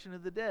resurrection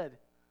of the dead.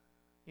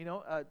 You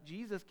know,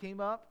 Jesus came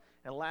up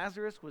and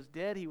Lazarus was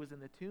dead. He was in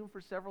the tomb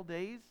for several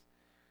days.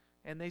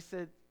 And they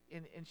said,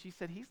 and she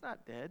said, he's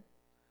not dead.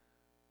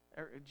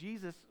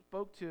 Jesus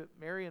spoke to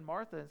Mary and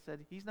Martha and said,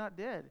 he's not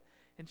dead.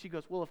 And she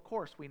goes, well, of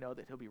course we know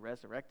that he'll be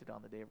resurrected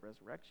on the day of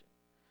resurrection.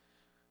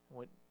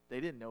 What they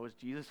didn't know is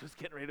Jesus was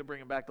getting ready to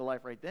bring him back to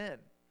life right then.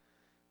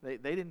 They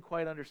didn't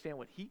quite understand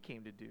what he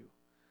came to do.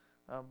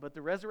 But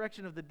the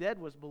resurrection of the dead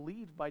was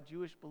believed by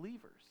Jewish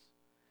believers.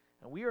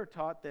 And we are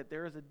taught that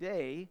there is a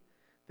day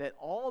that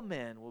all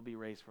men will be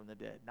raised from the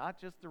dead. Not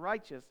just the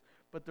righteous,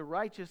 but the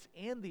righteous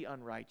and the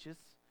unrighteous.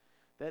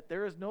 That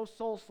there is no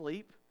soul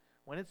sleep.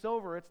 When it's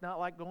over, it's not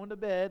like going to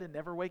bed and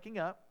never waking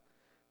up.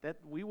 That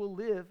we will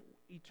live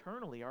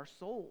eternally, our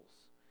souls.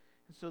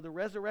 And so the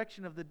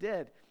resurrection of the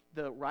dead,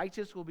 the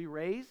righteous will be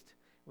raised.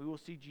 We will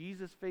see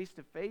Jesus face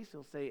to face.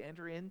 He'll say,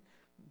 enter in,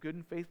 good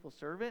and faithful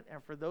servant.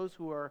 And for those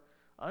who are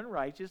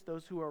unrighteous,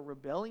 those who are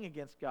rebelling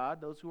against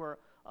God, those who are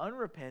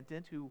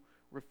unrepentant, who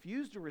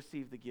refuse to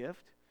receive the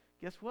gift,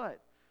 guess what?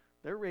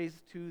 They're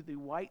raised to the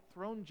white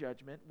throne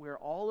judgment where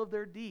all of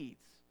their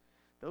deeds,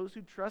 those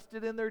who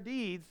trusted in their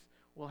deeds,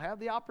 will have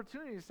the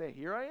opportunity to say,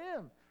 here I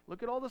am.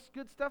 Look at all this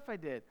good stuff I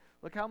did.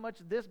 Look how much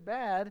this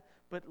bad,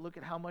 but look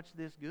at how much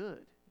this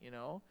good, you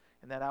know?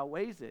 And that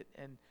outweighs it.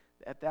 And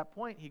at that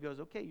point, he goes,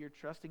 okay, you're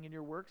trusting in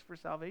your works for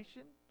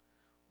salvation?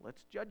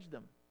 Let's judge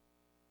them.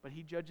 But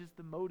he judges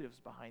the motives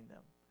behind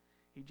them.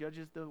 He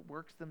judges the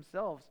works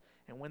themselves.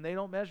 And when they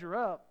don't measure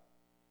up,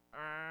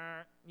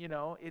 you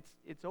know,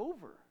 it's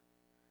over.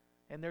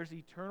 And there's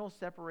eternal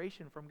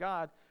separation from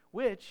God,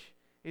 which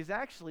is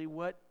actually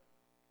what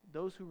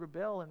those who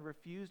rebel and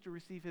refuse to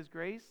receive his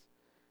grace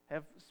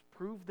have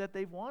proved that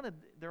they've wanted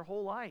their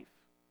whole life.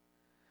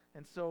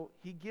 And so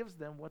he gives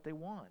them what they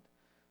want,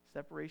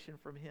 separation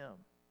from him.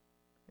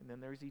 And then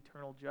there's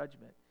eternal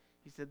judgment.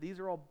 He said these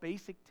are all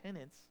basic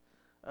tenets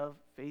of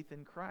faith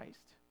in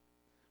Christ.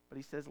 But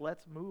he says,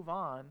 let's move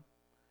on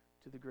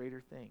to the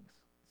greater things.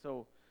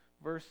 So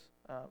verse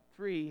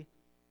 3,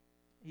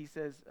 he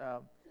says,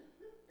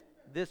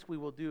 this we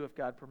will do if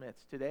God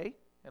permits. Today,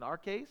 in our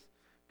case,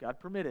 God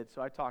permitted,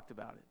 so I talked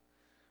about it.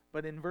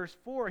 But in verse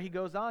 4, he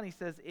goes on, he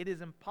says, it is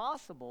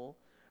impossible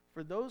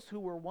for those who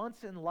were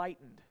once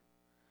enlightened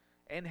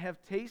and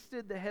have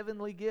tasted the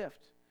heavenly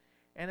gift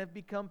and have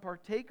become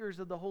partakers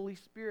of the Holy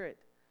Spirit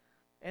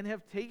and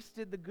have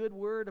tasted the good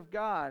word of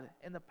God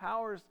and the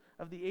powers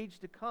of the age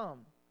to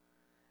come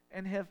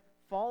and have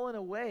fallen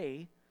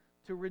away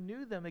to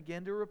renew them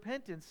again to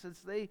repentance, since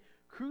they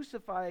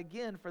crucify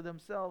again for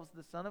themselves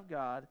the Son of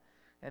God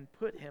and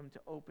put him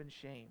to open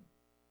shame.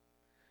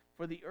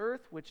 For the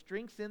earth which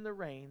drinks in the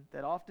rain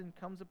that often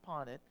comes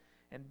upon it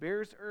and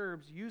bears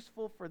herbs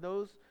useful for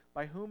those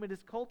by whom it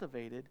is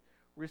cultivated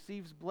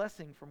receives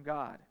blessing from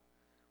God.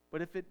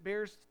 But if it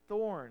bears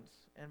thorns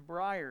and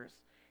briars,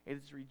 it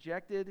is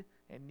rejected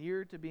and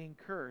near to being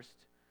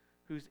cursed,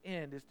 whose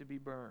end is to be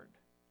burned.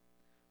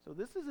 So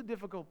this is a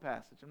difficult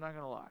passage, I'm not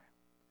going to lie,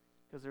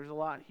 because there's a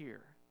lot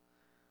here.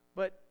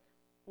 But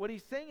what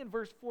he's saying in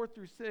verse 4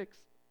 through 6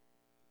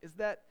 is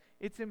that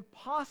it's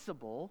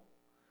impossible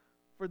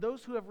for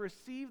those who have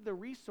received the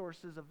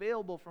resources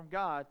available from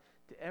God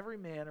to every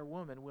man or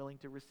woman willing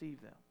to receive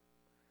them.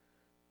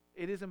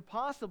 It is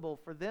impossible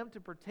for them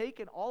to partake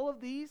in all of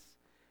these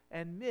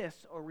and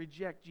miss or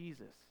reject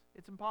Jesus.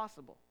 It's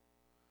impossible.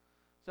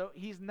 So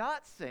he's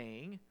not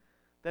saying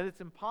that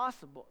it's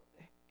impossible.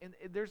 And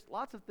there's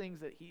lots of things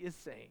that he is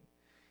saying.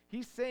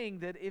 He's saying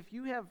that if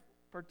you have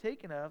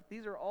partaken of,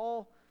 these are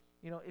all,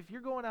 if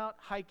you're going out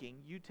hiking,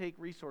 you take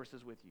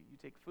resources with you. You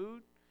take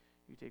food,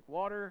 you take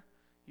water,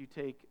 you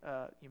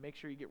make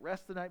sure you get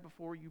rest the night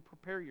before, you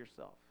prepare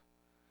yourself.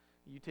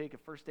 You take a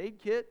first aid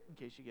kit in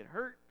case you get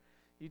hurt.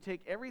 You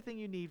take everything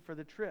you need for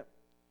the trip.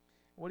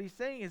 What he's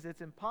saying is it's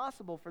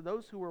impossible for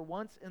those who were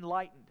once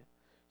enlightened.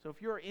 So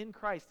if you're in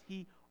Christ,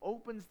 he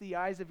opens the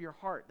eyes of your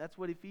heart. That's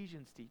what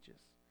Ephesians teaches.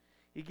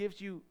 He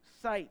gives you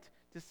sight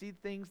to see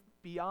things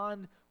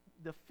beyond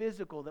the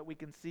physical that we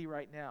can see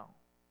right now.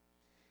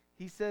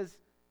 He says,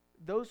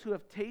 those who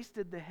have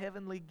tasted the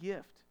heavenly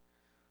gift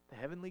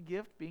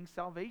being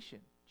salvation,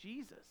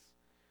 Jesus.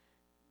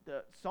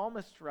 The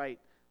psalmist write,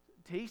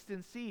 taste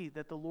and see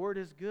that the Lord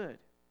is good.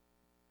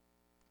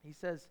 He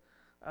says,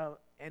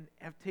 and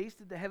have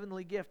tasted the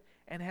heavenly gift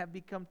and have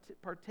become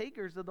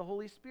partakers of the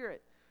Holy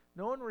Spirit.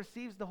 No one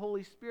receives the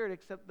Holy Spirit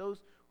except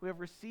those who have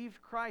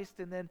received Christ.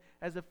 And then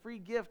as a free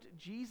gift,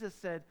 Jesus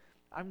said,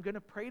 I'm going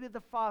to pray to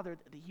the Father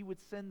that he would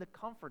send the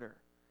Comforter,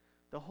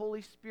 the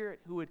Holy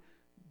Spirit, who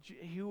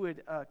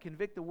would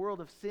convict the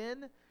world of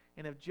sin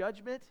and of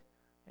judgment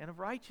and of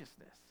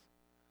righteousness.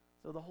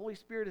 So the Holy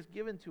Spirit is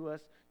given to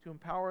us to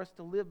empower us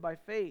to live by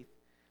faith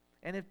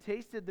and have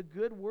tasted the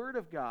good word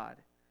of God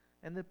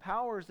and the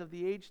powers of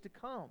the age to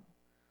come.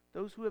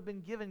 Those who have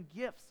been given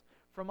gifts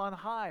from on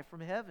high,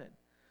 from heaven.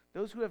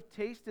 Those who have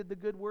tasted the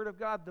good word of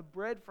God, the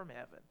bread from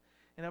heaven,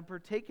 and have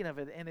partaken of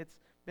it, and it's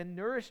been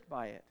nourished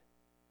by it.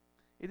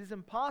 It is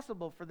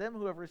impossible for them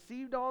who have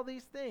received all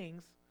these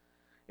things,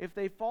 if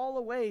they fall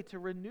away, to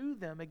renew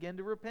them again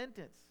to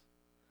repentance,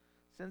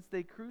 since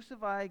they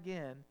crucify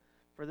again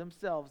for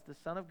themselves the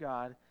Son of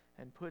God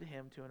and put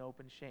him to an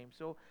open shame.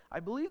 So I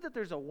believe that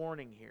there's a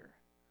warning here.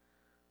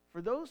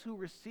 For those who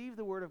receive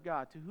the word of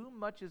God, to whom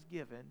much is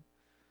given,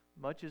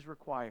 much is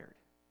required.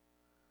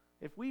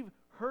 If we've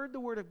heard the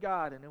word of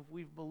God and if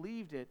we've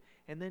believed it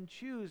and then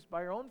choose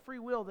by our own free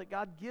will that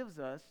God gives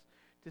us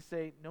to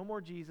say, no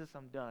more Jesus,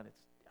 I'm done.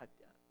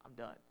 I'm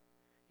done.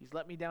 He's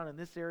let me down in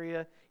this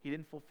area. He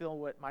didn't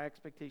fulfill my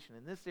expectation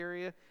in this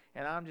area,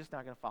 and I'm just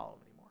not going to follow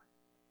him anymore.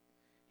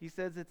 He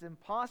says it's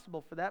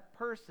impossible for that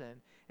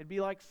person. It'd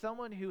be like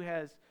someone who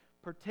has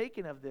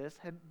partaken of this,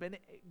 had been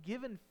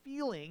given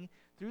feeling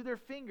through their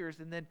fingers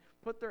and then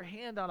put their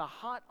hand on a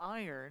hot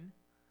iron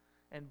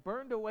and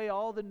burned away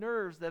all the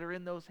nerves that are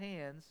in those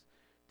hands,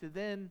 to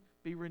then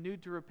be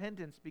renewed to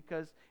repentance,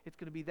 because it's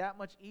going to be that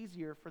much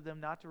easier for them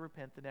not to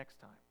repent the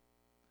next time.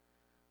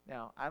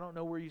 Now, I don't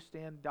know where you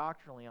stand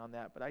doctrinally on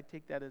that, but I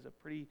take that as a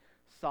pretty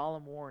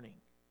solemn warning.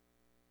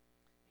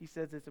 He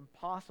says it's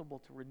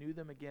impossible to renew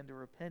them again to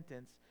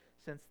repentance,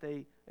 since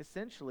they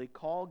essentially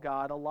call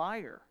God a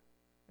liar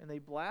and they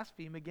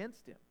blaspheme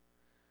against him.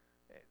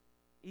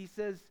 He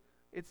says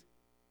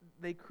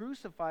they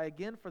crucify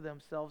again for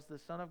themselves the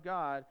Son of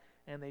God,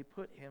 and they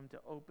put him to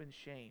open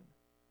shame.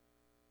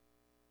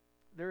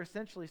 They're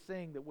essentially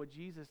saying that what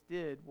Jesus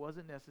did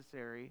wasn't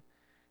necessary,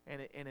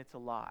 and it's a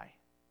lie,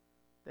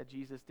 that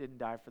Jesus didn't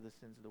die for the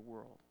sins of the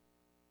world.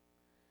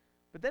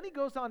 But then he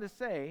goes on to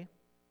say,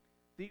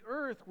 the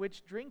earth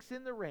which drinks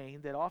in the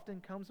rain that often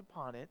comes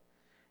upon it,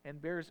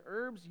 and bears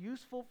herbs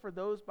useful for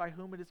those by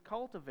whom it is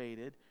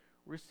cultivated,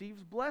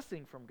 receives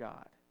blessing from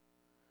God.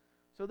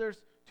 So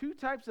there's two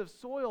types of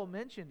soil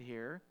mentioned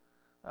here.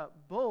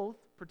 Both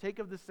partake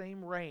of the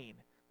same rain,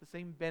 the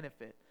same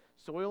benefit.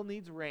 Soil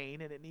needs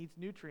rain and it needs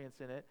nutrients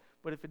in it,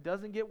 but if it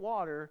doesn't get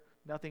water,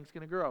 nothing's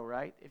going to grow,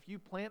 right? If you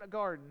plant a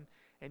garden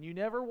and you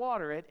never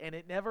water it and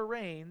it never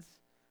rains,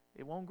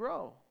 it won't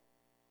grow.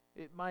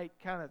 It might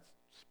kind of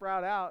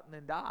sprout out and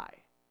then die.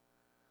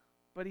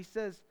 But he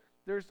says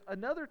there's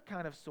another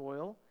kind of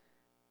soil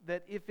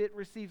that if it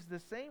receives the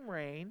same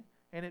rain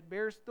and it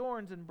bears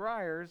thorns and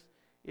briars,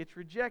 it's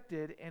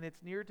rejected and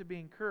it's near to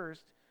being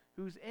cursed,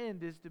 whose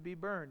end is to be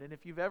burned. And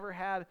if you've ever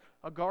had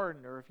a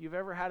garden or if you've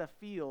ever had a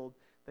field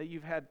that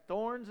you've had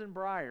thorns and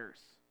briars,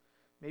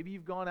 maybe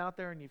you've gone out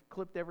there and you've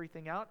clipped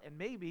everything out, and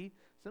maybe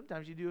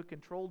sometimes you do a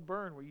controlled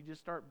burn where you just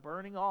start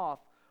burning off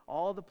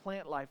all the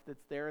plant life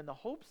that's there in the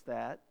hopes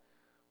that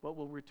what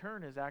will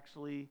return is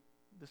actually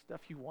the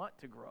stuff you want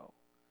to grow.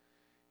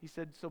 He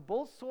said, so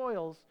both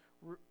soils,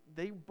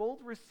 they both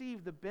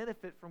receive the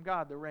benefit from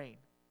God, the rain.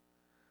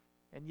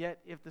 And yet,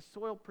 if the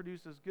soil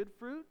produces good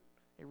fruit,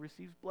 it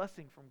receives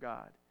blessing from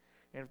God.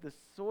 And if the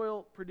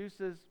soil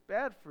produces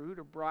bad fruit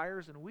or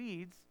briars and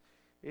weeds,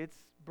 it's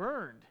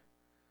burned.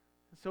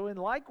 So in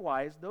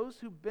likewise, those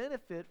who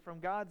benefit from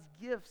God's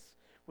gifts,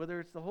 whether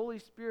it's the Holy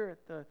Spirit,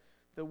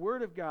 the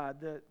Word of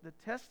God, the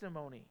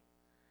testimony,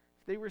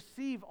 if they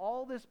receive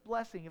all this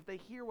blessing, if they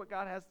hear what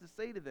God has to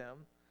say to them,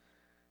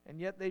 and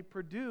yet they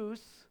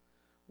produce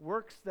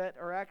works that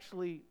are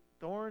actually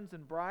thorns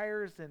and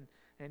briars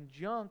and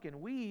junk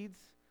and weeds,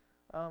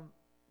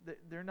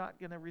 they're not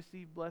going to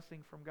receive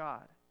blessing from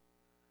God.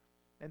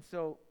 And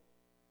so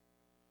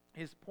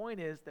his point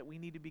is that we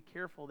need to be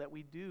careful that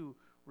we do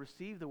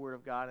receive the Word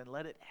of God and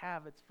let it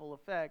have its full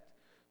effect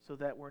so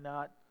that we're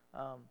not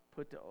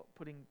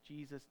putting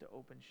Jesus to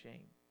open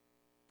shame.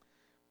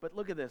 But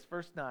look at this,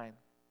 verse 9.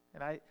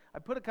 And I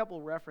put a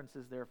couple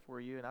references there for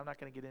you, and I'm not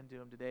going to get into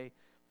them today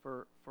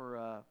for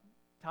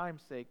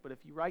time's sake, but if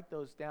you write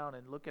those down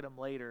and look at them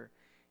later,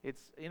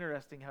 it's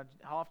interesting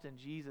how often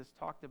Jesus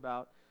talked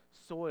about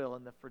soil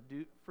and the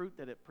fruit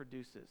that it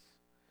produces.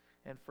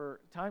 And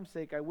for time's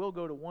sake, I will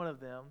go to one of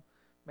them,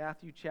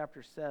 Matthew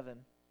chapter 7,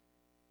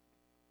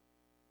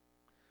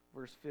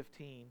 verse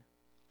 15.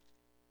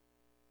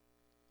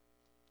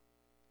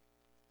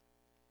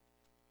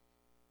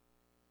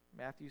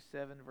 Matthew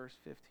 7, verse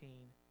 15.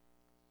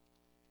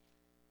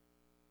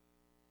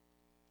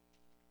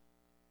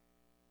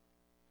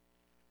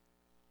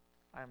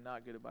 I am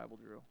not good at Bible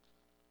drill.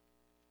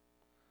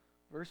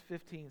 Verse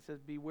 15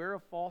 says, beware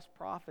of false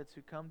prophets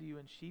who come to you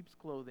in sheep's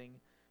clothing,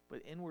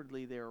 but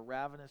inwardly they are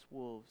ravenous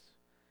wolves.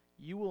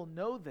 You will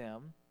know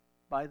them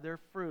by their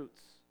fruits.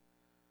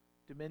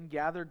 Do men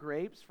gather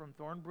grapes from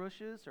thorn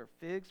bushes or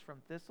figs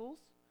from thistles?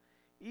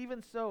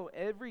 Even so,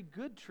 every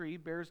good tree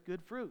bears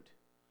good fruit.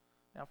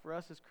 Now for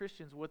us as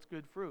Christians, what's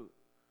good fruit?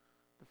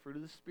 The fruit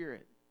of the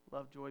Spirit.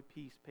 Love, joy,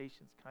 peace,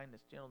 patience,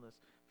 kindness, gentleness,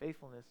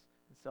 faithfulness,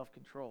 and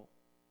self-control.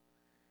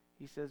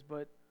 He says,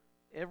 but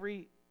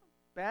every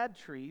bad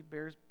tree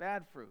bears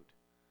bad fruit.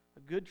 A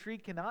good tree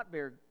cannot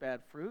bear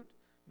bad fruit,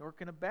 nor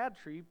can a bad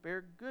tree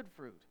bear good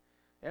fruit.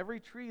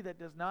 Every tree that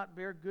does not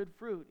bear good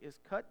fruit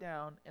is cut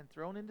down and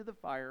thrown into the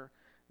fire.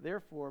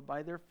 Therefore,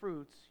 by their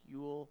fruits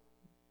you will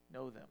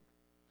know them.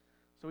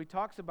 So he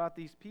talks about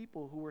these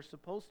people who were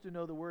supposed to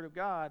know the Word of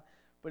God,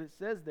 but it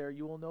says there,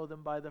 you will know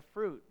them by the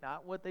fruit.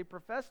 Not what they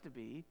profess to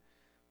be,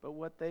 but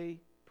what they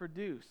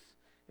produce.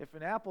 If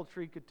an apple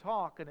tree could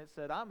talk and it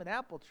said, I'm an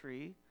apple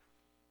tree,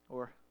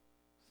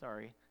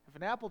 if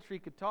an apple tree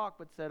could talk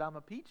but said, I'm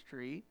a peach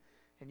tree,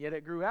 and yet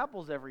it grew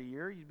apples every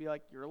year, you'd be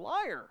like, you're a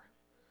liar.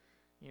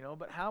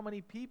 But how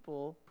many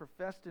people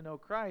profess to know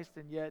Christ,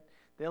 and yet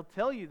they'll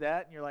tell you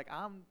that, and you're like,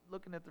 I'm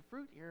looking at the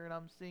fruit here, and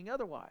I'm seeing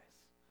otherwise.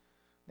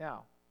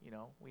 Now,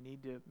 we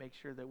need to make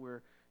sure that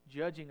we're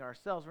judging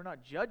ourselves. We're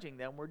not judging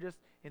them. We're just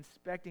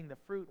inspecting the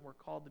fruit, and we're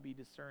called to be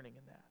discerning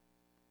in that,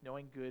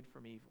 knowing good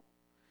from evil.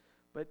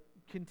 But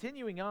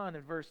continuing on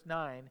in verse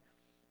 9,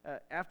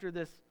 after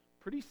this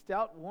pretty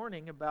stout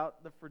warning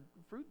about the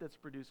fruit that's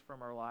produced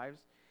from our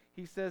lives,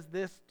 he says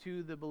this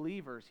to the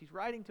believers. He's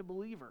writing to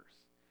believers.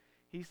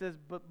 He says,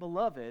 but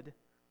beloved,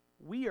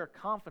 we are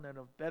confident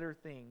of better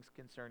things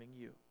concerning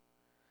you,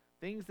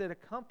 things that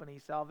accompany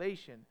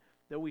salvation,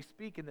 though we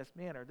speak in this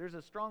manner. There's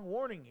a strong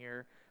warning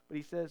here, but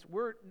he says,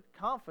 we're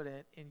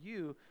confident in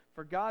you,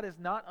 for God is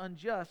not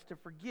unjust to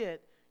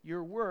forget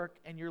your work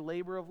and your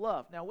labor of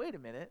love. Now, wait a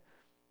minute.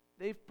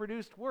 They've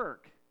produced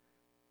work.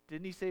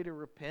 Didn't he say to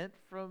repent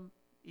from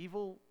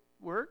evil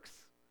works?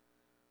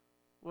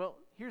 Well,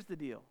 here's the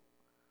deal.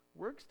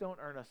 Works don't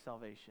earn us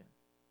salvation,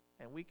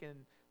 and we can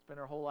spend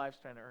our whole lives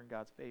trying to earn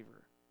God's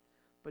favor.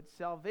 But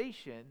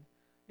salvation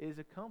is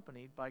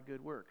accompanied by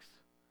good works.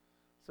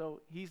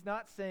 So he's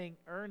not saying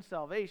earn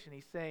salvation.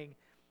 He's saying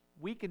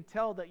we can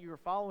tell that you're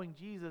following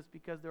Jesus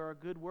because there are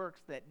good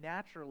works that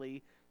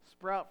naturally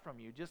sprout from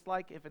you. Just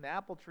like if an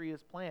apple tree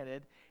is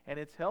planted and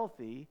it's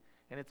healthy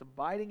and it's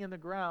abiding in the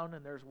ground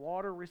and there's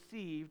water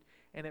received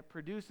and it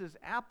produces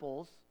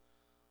apples,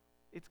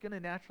 it's going to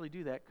naturally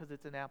do that because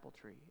it's an apple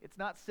tree. It's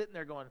not sitting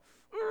there going,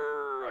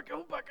 I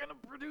hope I'm going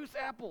to produce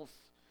apples.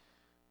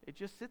 It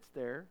just sits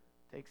there,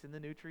 takes in the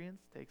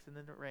nutrients, takes in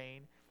the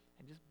rain,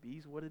 and just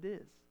bees what it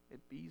is. It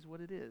bees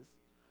what it is.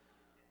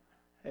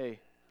 Hey,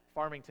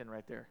 Farmington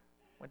right there.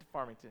 Went to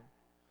Farmington.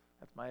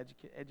 That's my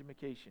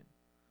education.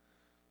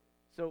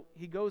 So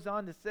he goes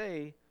on to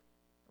say,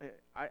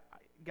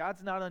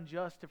 God's not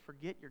unjust to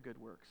forget your good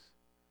works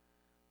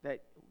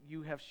that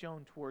you have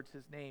shown towards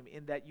his name,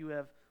 in that you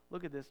have,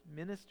 look at this,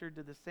 ministered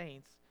to the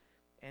saints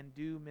and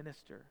do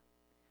minister.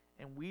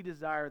 And we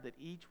desire that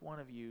each one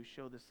of you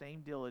show the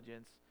same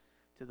diligence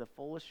to the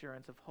full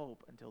assurance of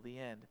hope until the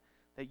end,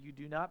 that you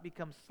do not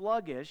become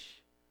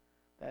sluggish,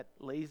 that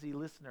lazy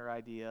listener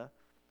idea,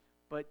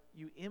 but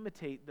you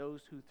imitate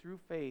those who through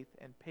faith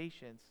and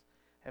patience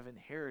have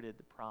inherited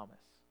the promise.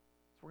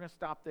 So we're going to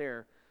stop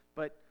there.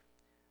 But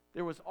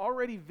there was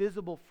already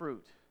visible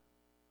fruit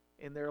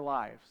in their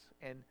lives.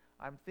 And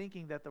I'm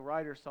thinking that the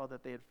writer saw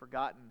that they had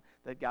forgotten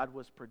that God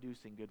was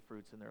producing good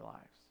fruits in their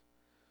lives.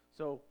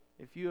 So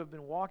if you have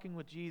been walking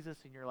with Jesus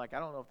and you're like, I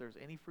don't know if there's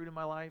any fruit in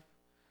my life,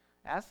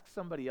 ask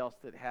somebody else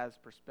that has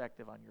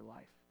perspective on your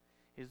life.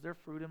 Is there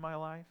fruit in my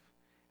life?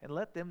 And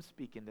let them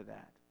speak into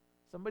that.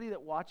 Somebody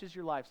that watches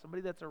your life,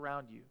 somebody that's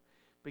around you,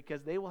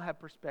 because they will have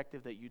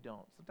perspective that you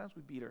don't. Sometimes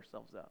we beat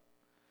ourselves up.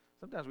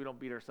 Sometimes we don't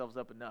beat ourselves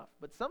up enough.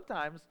 But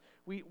sometimes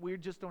we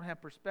just don't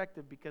have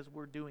perspective because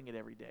we're doing it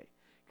every day.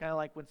 Kind of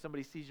like when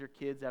somebody sees your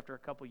kids after a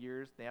couple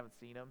years, they haven't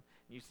seen them,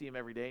 and you see them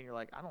every day, and you're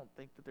like, I don't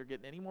think that they're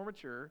getting any more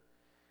mature.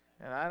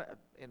 And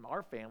in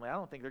our family, I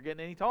don't think they're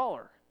getting any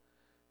taller.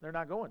 They're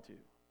not going to,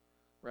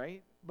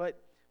 right?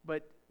 But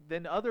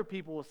then other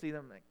people will see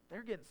them, like,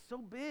 they're getting so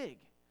big.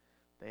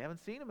 They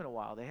haven't seen them in a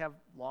while. They have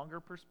longer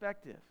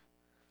perspective.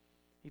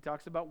 He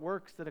talks about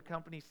works that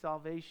accompany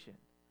salvation.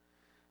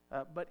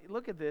 But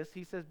look at this.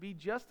 He says, be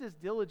just as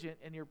diligent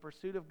in your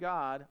pursuit of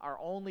God, our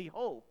only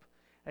hope,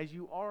 as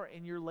you are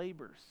in your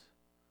labors.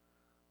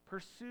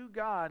 Pursue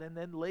God, and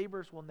then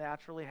labors will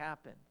naturally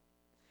happen.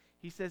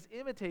 He says,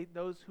 imitate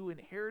those who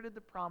inherited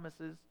the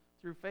promises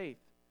through faith.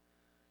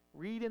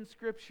 Read in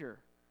Scripture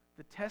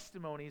the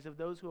testimonies of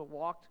those who have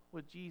walked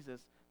with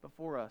Jesus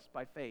before us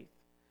by faith.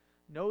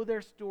 Know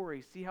their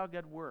story. See how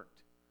God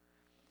worked.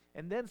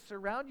 And then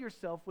surround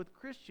yourself with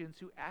Christians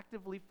who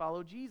actively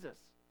follow Jesus.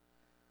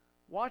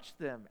 Watch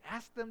them.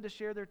 Ask them to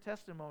share their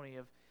testimony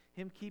of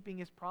him keeping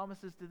his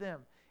promises to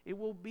them. It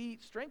will be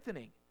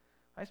strengthening.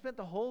 I spent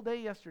the whole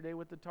day yesterday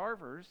with the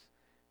Tarvers,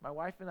 my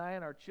wife and I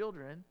and our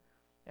children,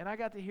 and I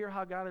got to hear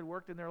how God had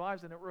worked in their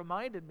lives, and it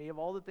reminded me of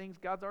all the things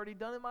God's already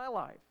done in my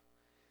life.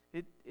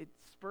 It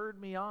spurred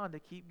me on to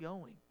keep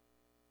going.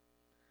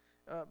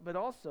 But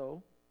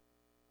also,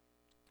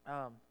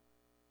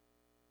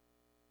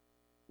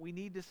 we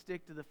need to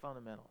stick to the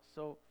fundamentals.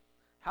 So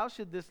how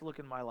should this look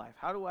in my life?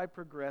 How do I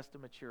progress to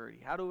maturity?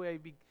 How do I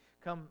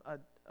become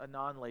a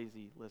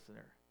non-lazy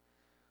listener?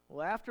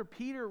 Well, after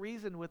Peter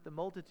reasoned with the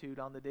multitude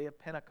on the day of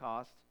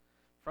Pentecost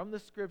from the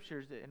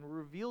Scriptures and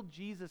revealed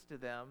Jesus to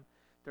them,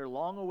 their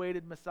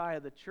long-awaited Messiah,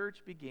 the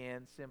church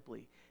began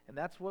simply. And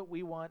that's what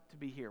we want to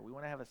be here. We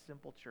want to have a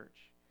simple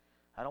church.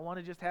 I don't want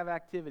to just have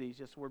activities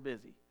just so we're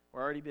busy.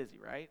 We're already busy,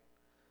 right?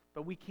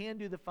 But we can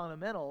do the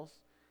fundamentals,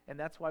 and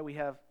that's why we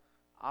have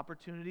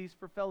opportunities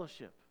for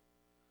fellowship.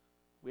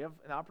 We have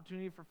an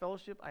opportunity for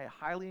fellowship. I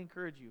highly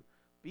encourage you,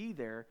 be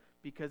there,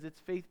 because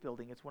it's faith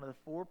building. It's one of the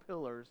 4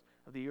 pillars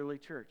of the early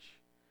church.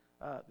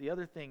 The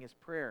other thing is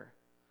prayer.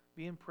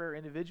 Be in prayer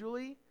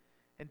individually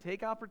and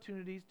take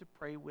opportunities to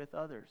pray with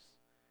others.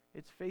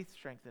 It's faith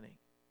strengthening.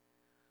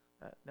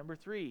 Number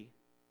 3,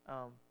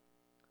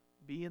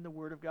 be in the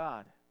Word of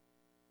God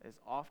as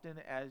often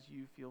as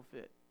you feel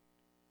fit.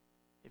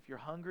 If you're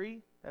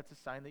hungry, that's a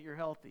sign that you're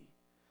healthy.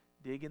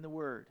 Dig in the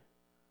Word.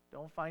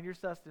 Don't find your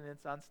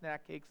sustenance on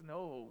snack cakes and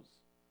ho-hos.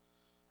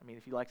 I mean,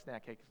 if you like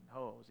snack cakes and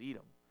ho-hos, eat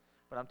them.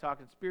 But I'm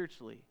talking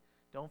spiritually.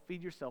 Don't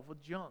feed yourself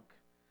with junk.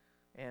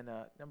 And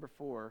number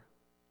 4,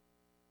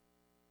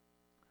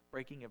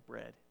 breaking of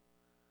bread.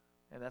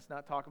 And that's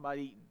not talking about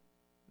eating.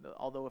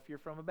 Although if you're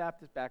from a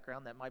Baptist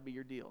background, that might be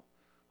your deal.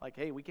 Like,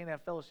 hey, we can't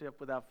have fellowship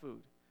without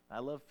food. I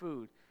love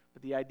food.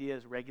 But the idea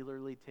is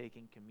regularly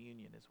taking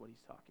communion is what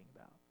he's talking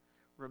about.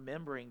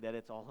 Remembering that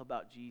it's all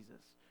about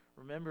Jesus.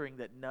 Remembering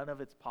that none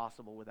of it's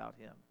possible without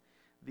him.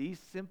 These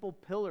simple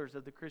pillars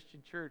of the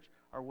Christian church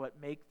are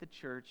what make the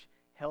church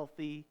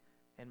healthy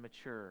and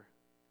mature.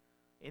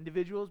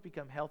 Individuals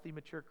become healthy,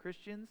 mature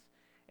Christians,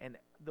 and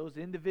those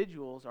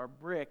individuals are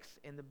bricks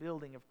in the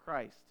building of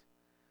Christ.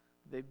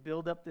 They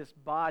build up this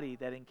body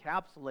that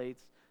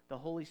encapsulates the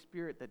Holy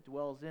Spirit that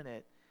dwells in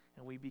it,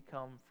 and we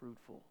become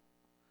fruitful.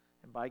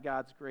 And by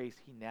God's grace,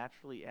 he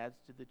naturally adds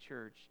to the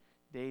church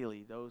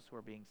daily those who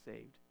are being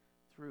saved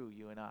through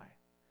you and I.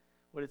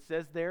 What it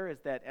says there is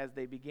that as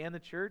they began the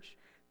church,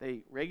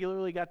 they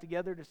regularly got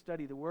together to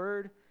study the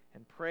Word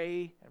and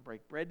pray and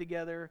break bread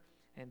together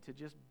and to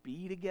just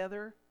be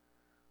together.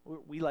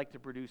 We like to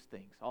produce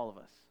things, all of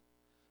us.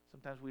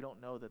 Sometimes we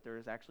don't know that there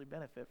is actually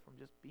benefit from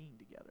just being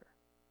together.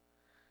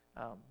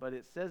 But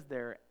it says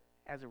there,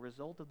 as a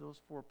result of those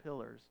 4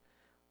 pillars,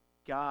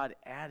 God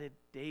added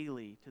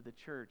daily to the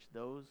church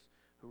those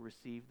who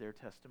received their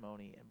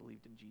testimony and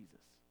believed in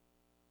Jesus.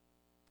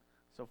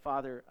 So,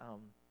 Father,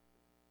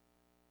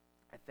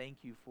 I thank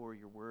you for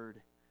your word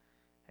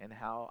and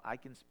how I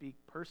can speak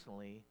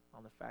personally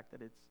on the fact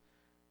that it's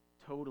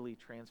totally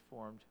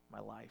transformed my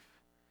life.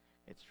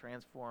 It's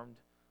transformed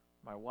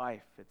my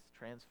wife. It's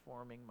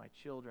transforming my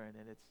children.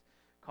 And it's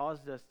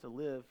caused us to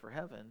live for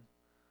heaven,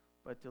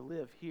 but to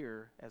live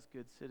here as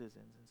good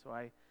citizens. And so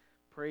I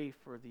pray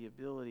for the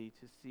ability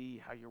to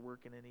see how you're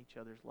working in each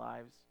other's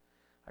lives.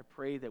 I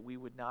pray that we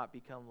would not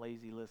become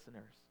lazy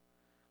listeners,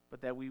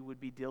 but that we would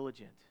be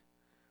diligent.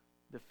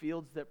 The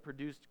fields that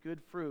produced good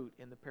fruit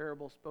in the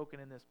parable spoken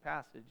in this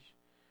passage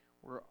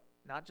were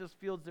not just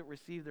fields that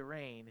received the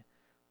rain,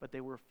 but they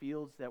were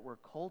fields that were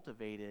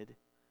cultivated,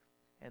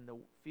 and the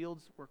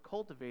fields were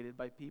cultivated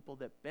by people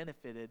that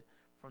benefited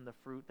from the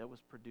fruit that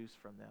was produced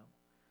from them.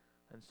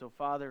 And so,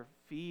 Father,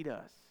 feed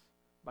us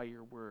by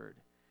your word.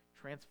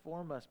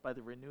 Transform us by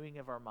the renewing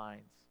of our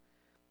minds,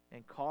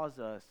 and cause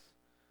us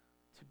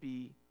to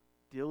be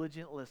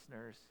diligent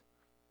listeners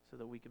so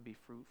that we can be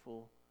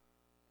fruitful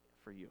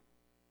for you,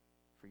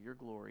 for your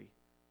glory,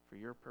 for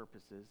your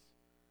purposes,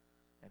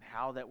 and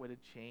how that would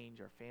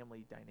change our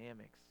family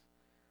dynamics,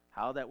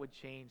 how that would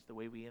change the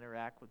way we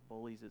interact with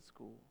bullies at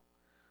school,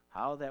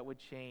 how that would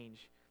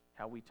change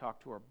how we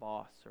talk to our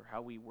boss or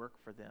how we work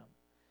for them,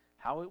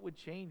 how it would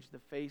change the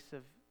face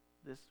of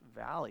this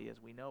valley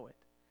as we know it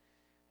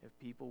if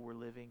people were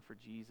living for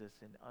Jesus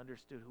and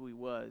understood who he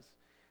was,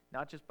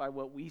 not just by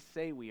what we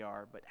say we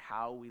are, but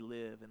how we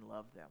live and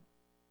love them.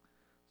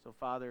 So,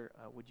 Father,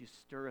 would you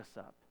stir us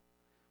up?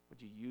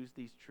 Would you use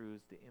these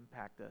truths to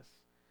impact us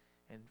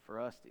and for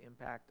us to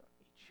impact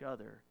each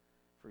other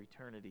for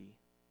eternity?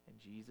 In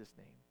Jesus'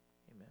 name,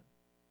 amen.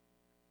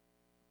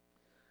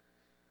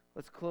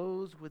 Let's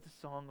close with a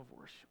song of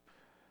worship.